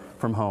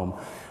home.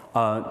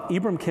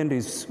 Ibram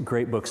Kendi's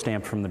great book,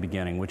 Stamped from the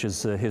Beginning, which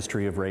is a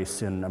history of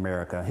race in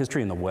America,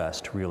 history in the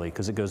West, really,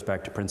 because it goes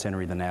back to Prince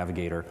Henry the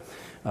Navigator,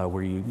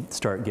 where you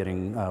start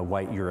getting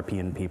white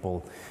European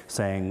people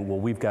saying, well,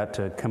 we've got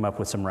to come up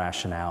with some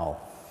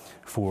rationale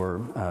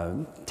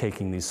for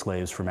taking these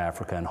slaves from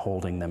Africa and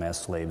holding them as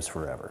slaves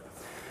forever.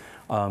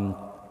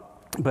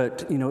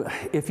 But,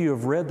 if you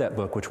have read that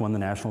book, which won the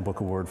National Book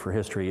Award for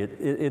History,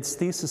 its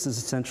thesis is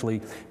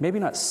essentially maybe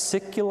not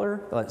circular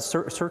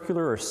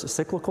or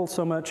cyclical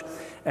so much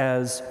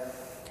as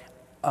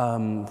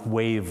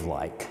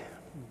wave-like.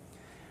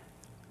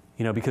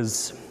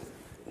 Because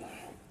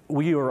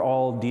we are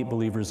all deep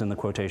believers in the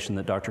quotation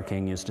that Dr.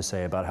 King used to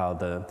say about how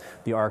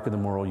the arc of the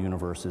moral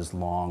universe is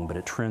long, but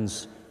it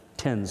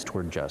tends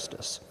toward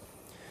justice.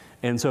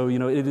 And so,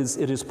 it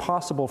is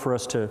possible for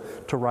us to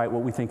write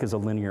what we think is a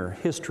linear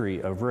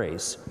history of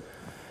race.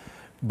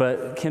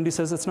 But Kendi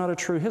says it's not a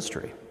true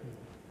history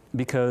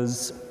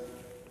because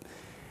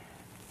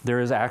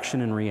there is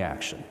action and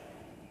reaction.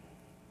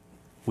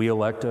 We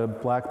elect a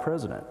black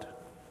president.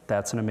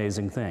 That's an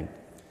amazing thing.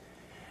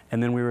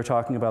 And then we were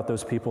talking about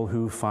those people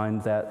who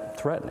find that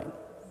threatening.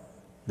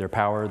 Their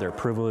power, their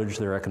privilege,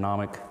 their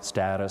economic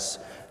status,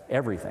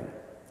 everything.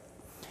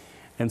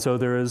 And so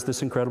there is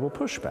this incredible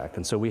pushback.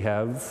 And so we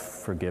have,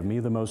 forgive me,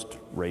 the most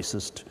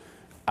racist,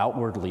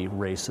 outwardly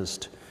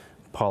racist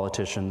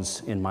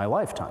politicians in my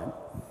lifetime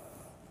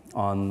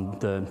on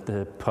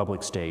the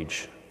public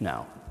stage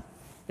now.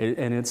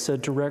 And it's a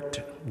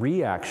direct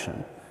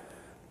reaction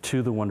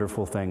to the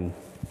wonderful thing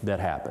that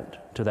happened,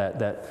 to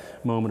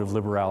that moment of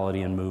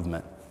liberality and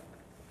movement.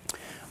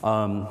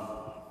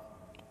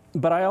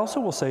 But I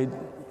also will say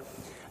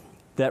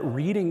that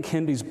reading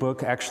Kendi's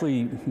book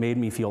actually made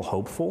me feel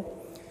hopeful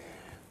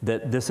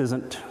that this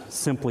isn't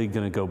simply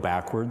going to go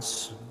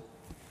backwards,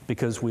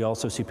 because we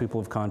also see people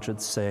of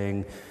conscience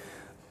saying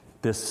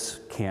this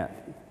can't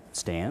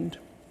stand,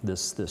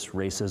 this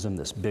racism,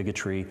 this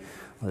bigotry,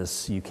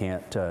 you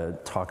can't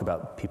talk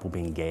about people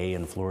being gay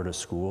in Florida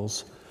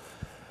schools.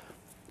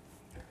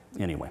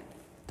 Anyway,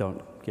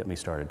 don't get me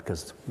started,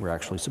 because we're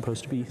actually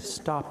supposed to be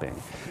stopping.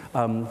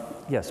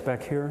 Yes,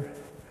 back here.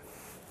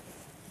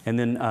 And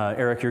then,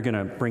 Eric, you're going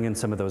to bring in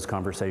some of those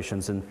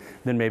conversations, and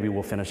then maybe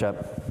we'll finish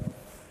up.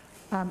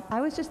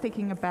 I was just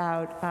thinking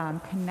about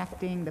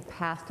connecting the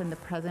past and the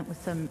present with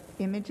some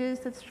images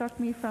that struck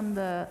me from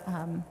the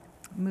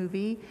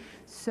movie.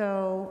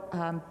 So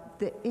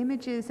the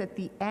images at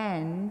the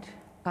end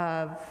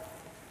of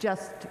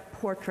just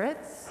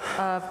portraits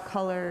of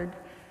colored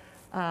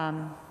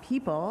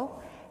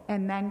people,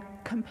 and then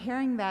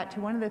comparing that to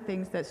one of the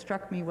things that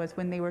struck me was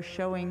when they were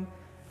showing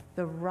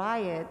the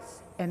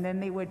riots, and then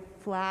they would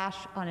flash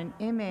on an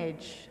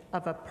image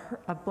of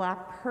a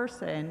black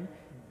person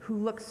who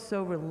looks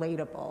so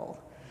relatable.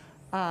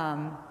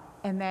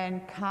 And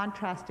then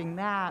contrasting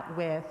that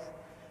with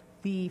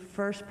the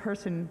first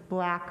person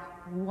black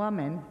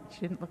woman,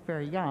 she didn't look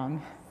very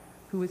young,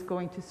 who was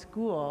going to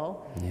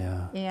school.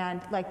 Yeah.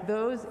 And like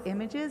those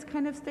images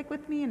kind of stick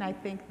with me, and I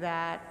think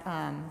that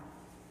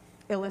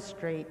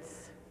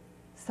illustrates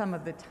some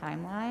of the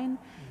timeline.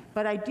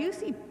 But I do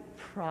see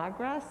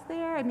progress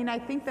there. I mean, I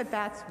think that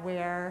that's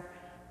where,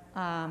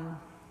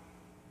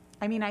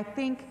 I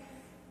think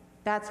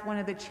that's one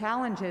of the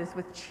challenges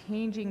with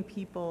changing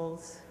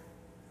people's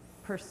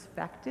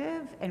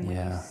perspective. And when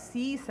you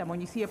see someone,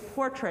 you see a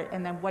portrait,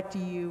 and then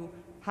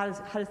how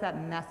does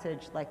that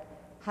message, like,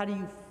 how do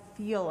you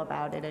feel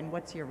about it, and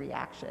what's your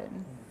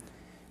reaction?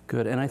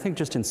 Good, and I think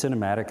just in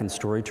cinematic and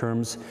story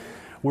terms,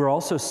 we're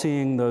also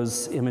seeing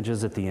those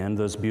images at the end,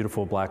 those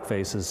beautiful black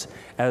faces,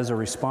 as a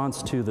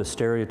response to the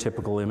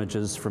stereotypical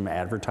images from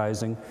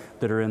advertising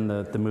that are in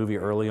the movie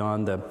early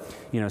on, the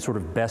sort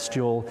of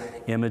bestial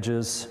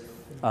images,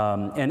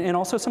 and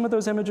also some of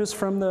those images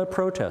from the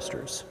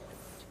protesters.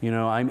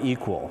 I'm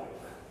equal,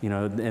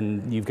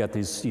 and you've got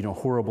these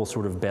horrible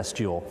sort of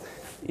bestial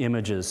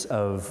images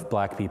of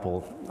black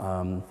people,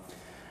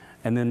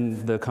 and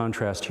then the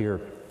contrast here.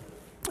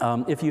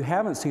 If you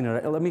haven't seen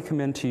it, let me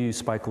commend to you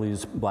Spike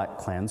Lee's Black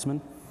Klansman,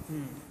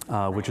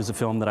 which is a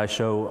film that I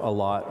show a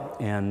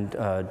lot and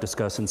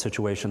discuss in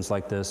situations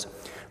like this.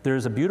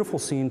 There's a beautiful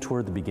scene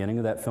toward the beginning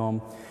of that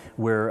film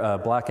where a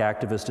black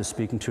activist is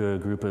speaking to a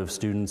group of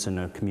students in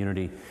a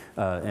community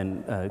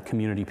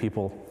community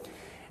people,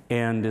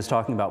 and is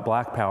talking about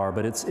black power,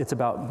 but it's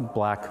about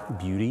black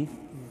beauty.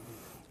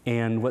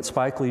 And what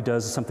Spike Lee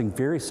does is something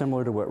very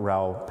similar to what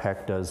Raoul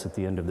Peck does at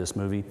the end of this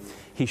movie.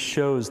 He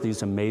shows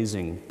these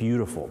amazing,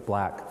 beautiful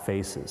black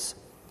faces.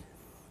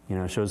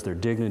 Shows their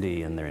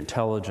dignity and their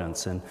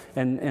intelligence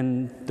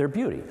and their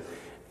beauty.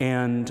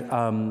 And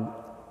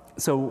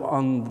so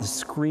on the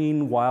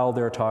screen, while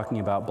they're talking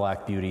about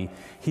black beauty,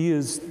 he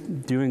is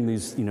doing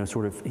these,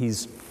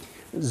 he's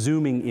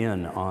zooming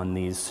in on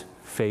these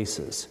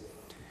faces.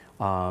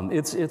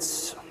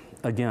 It's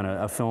again,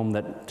 a film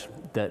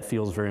that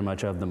feels very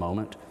much of the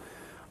moment.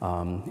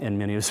 And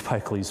many of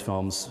Spike Lee's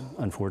films,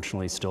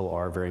 unfortunately, still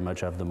are very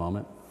much of the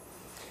moment.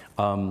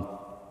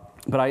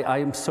 But I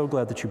am so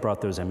glad that you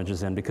brought those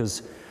images in,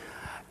 because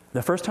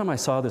the first time I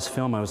saw this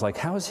film, I was like,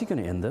 how is he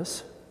going to end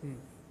this?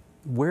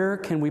 Where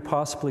can we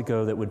possibly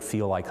go that would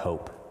feel like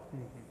hope?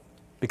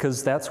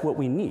 Because that's what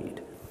we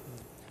need.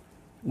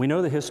 We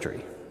know the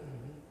history,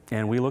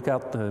 and we look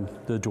out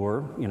the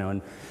door,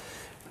 and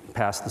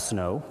past the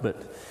snow,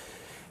 but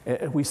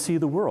we see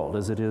the world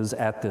as it is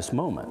at this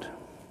moment.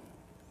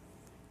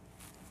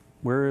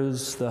 Where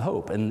is the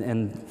hope?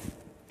 And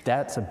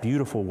that's a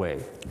beautiful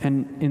way.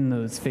 And in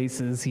those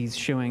faces, he's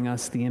showing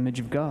us the image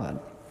of God.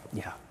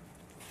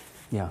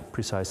 Yeah,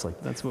 precisely.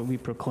 That's what we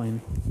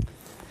proclaim.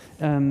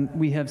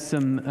 We have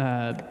some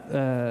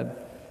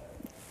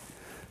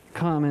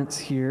comments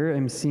here.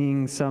 I'm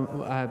seeing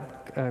some.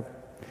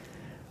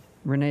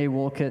 Renee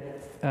Wolcott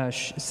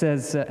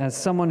says, as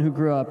someone who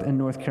grew up in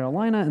North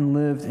Carolina and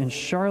lived in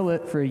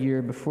Charlotte for a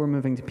year before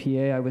moving to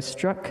PA, I was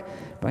struck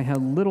by how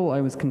little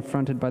I was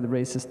confronted by the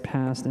racist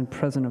past and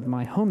present of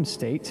my home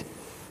state.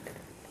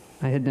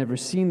 I had never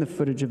seen the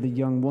footage of the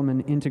young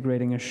woman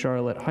integrating a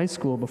Charlotte high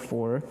school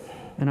before,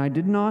 and I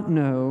did not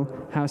know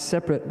how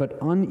separate but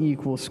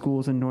unequal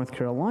schools in North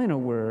Carolina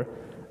were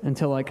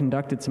until I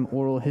conducted some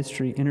oral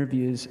history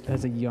interviews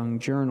as a young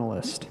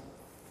journalist.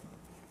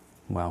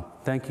 Wow,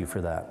 thank you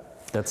for that.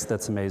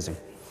 That's amazing.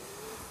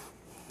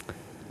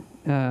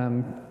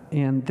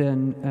 And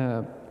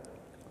then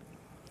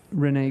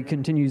Renee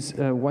continues,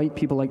 white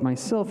people like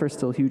myself are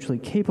still hugely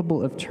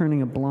capable of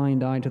turning a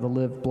blind eye to the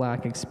lived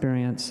black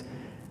experience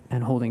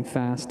and holding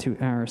fast to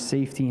our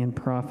safety and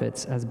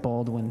profits, as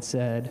Baldwin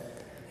said.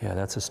 Yeah,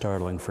 that's a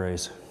startling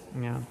phrase.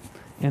 Yeah.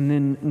 And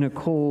then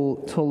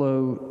Nicole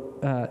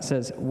Tullo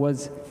says,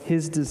 was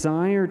his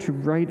desire to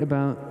write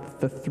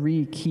about the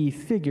three key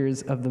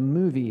figures of the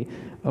movie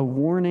a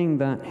warning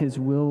that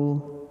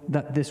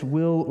this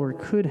will or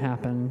could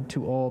happen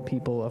to all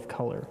people of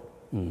color?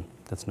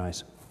 That's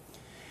nice.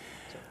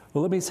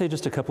 Well, let me say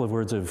just a couple of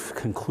words of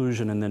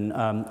conclusion, and then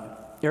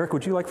Eric,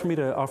 would you like for me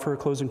to offer a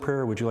closing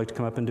prayer, or would you like to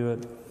come up and do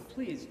it?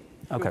 Please,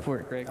 okay. Go for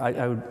it, Greg.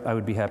 I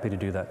would be happy to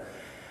do that.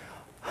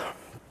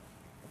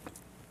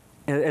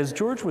 As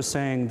George was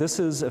saying, this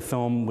is a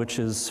film which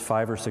is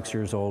 5 or 6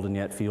 years old and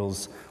yet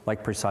feels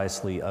like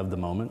precisely of the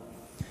moment.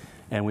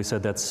 And we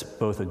said that's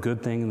both a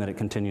good thing, and that it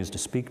continues to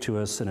speak to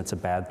us, and it's a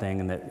bad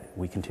thing, and that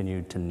we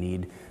continue to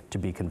need to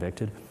be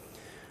convicted.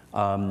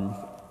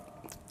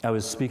 I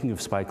was speaking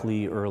of Spike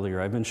Lee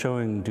earlier. I've been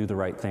showing Do the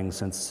Right Thing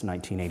since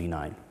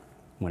 1989,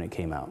 when it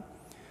came out.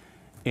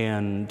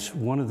 And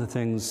one of the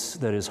things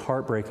that is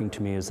heartbreaking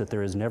to me is that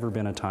there has never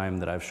been a time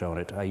that I've shown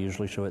it. I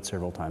usually show it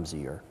several times a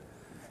year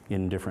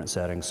in different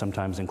settings,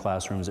 sometimes in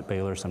classrooms at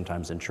Baylor,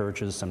 sometimes in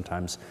churches,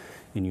 sometimes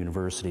in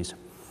universities.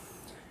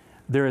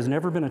 There has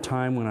never been a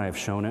time when I have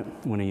shown it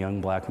when a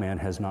young black man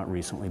has not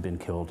recently been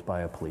killed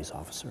by a police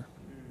officer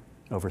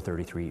over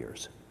 33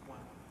 years.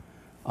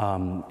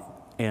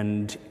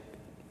 And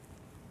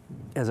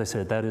as I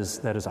said, that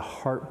is a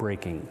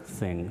heartbreaking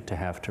thing to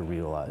have to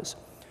realize.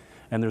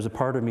 And there's a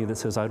part of me that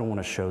says, I don't want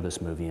to show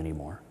this movie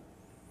anymore,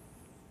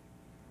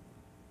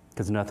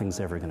 because nothing's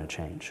ever going to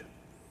change.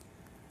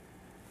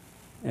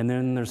 And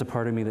then there's a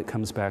part of me that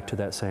comes back to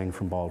that saying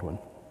from Baldwin.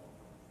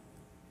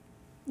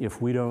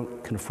 If we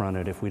don't confront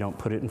it, if we don't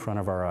put it in front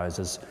of our eyes,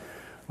 as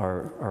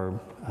our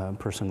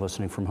person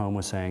listening from home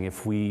was saying,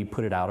 if we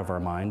put it out of our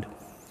mind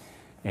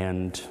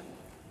and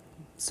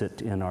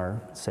sit in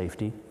our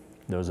safety,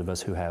 those of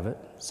us who have it,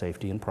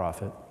 safety and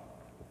profit,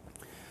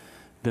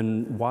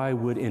 then why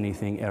would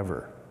anything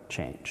ever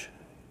change?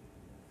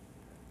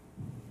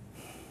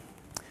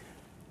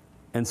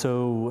 And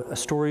so a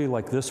story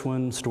like this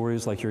one,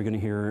 stories like you're going to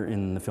hear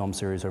in the film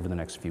series over the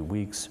next few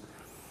weeks,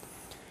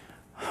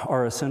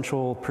 are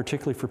essential,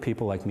 particularly for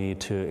people like me,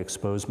 to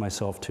expose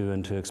myself to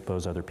and to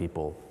expose other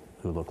people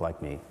who look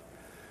like me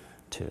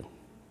to.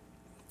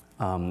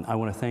 I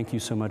want to thank you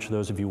so much,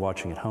 those of you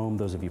watching at home,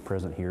 those of you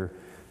present here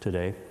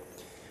today,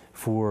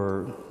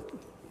 for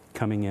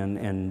coming in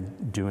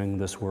and doing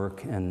this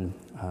work and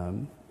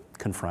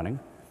confronting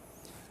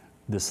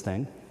this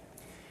thing.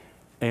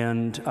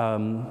 And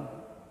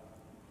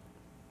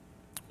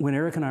when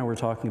Eric and I were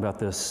talking about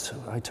this,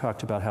 I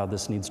talked about how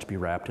this needs to be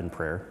wrapped in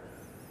prayer.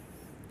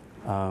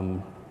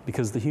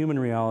 Because the human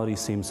reality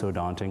seems so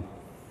daunting,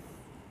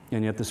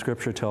 and yet the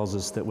scripture tells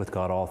us that with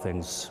God all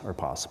things are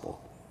possible.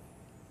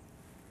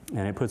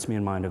 And it puts me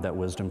in mind of that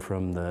wisdom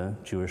from the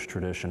Jewish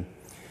tradition.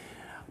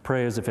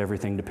 Pray as if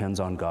everything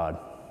depends on God.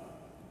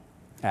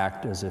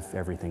 Act as if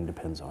everything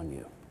depends on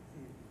you.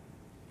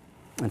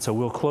 And so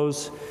we'll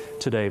close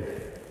today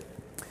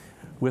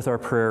with our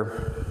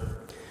prayer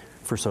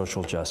for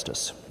social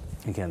justice.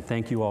 Again,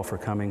 thank you all for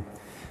coming.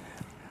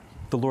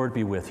 The Lord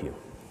be with you.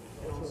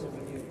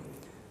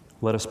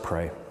 Let us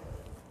pray.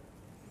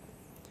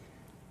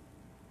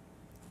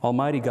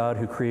 Almighty God,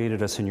 who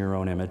created us in your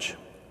own image,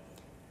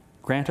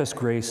 grant us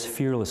grace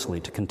fearlessly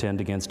to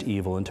contend against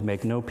evil and to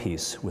make no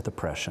peace with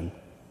oppression,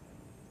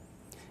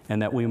 and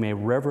that we may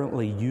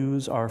reverently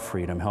use our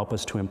freedom. Help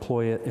us to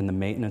employ it in the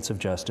maintenance of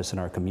justice in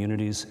our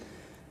communities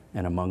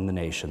and among the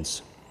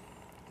nations,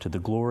 to the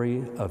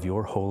glory of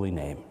your holy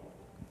name.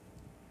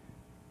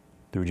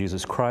 Through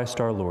Jesus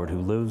Christ our Lord,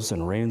 who lives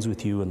and reigns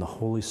with you in the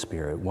Holy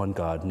Spirit, one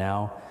God,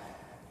 now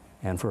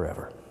and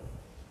forever.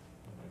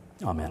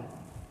 Amen.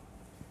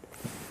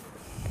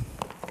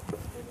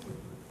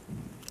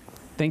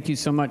 Thank you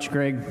so much,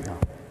 Greg.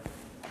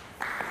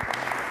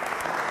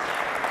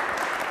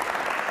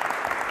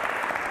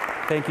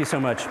 Thank you so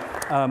much.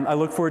 I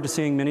look forward to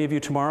seeing many of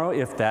you tomorrow,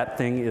 if that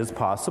thing is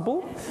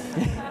possible.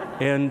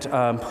 And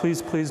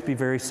please be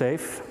very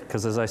safe,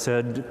 because as I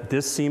said,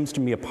 this seems to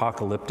me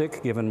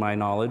apocalyptic, given my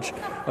knowledge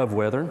of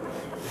weather.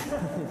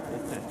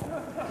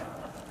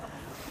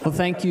 Well,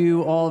 thank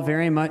you all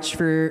very much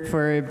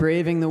for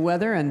braving the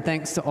weather, and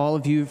thanks to all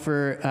of you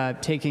for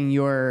taking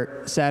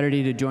your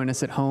Saturday to join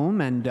us at home,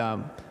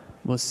 and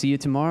we'll see you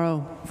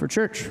tomorrow for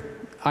church,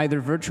 either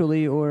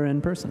virtually or in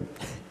person.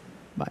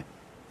 Bye.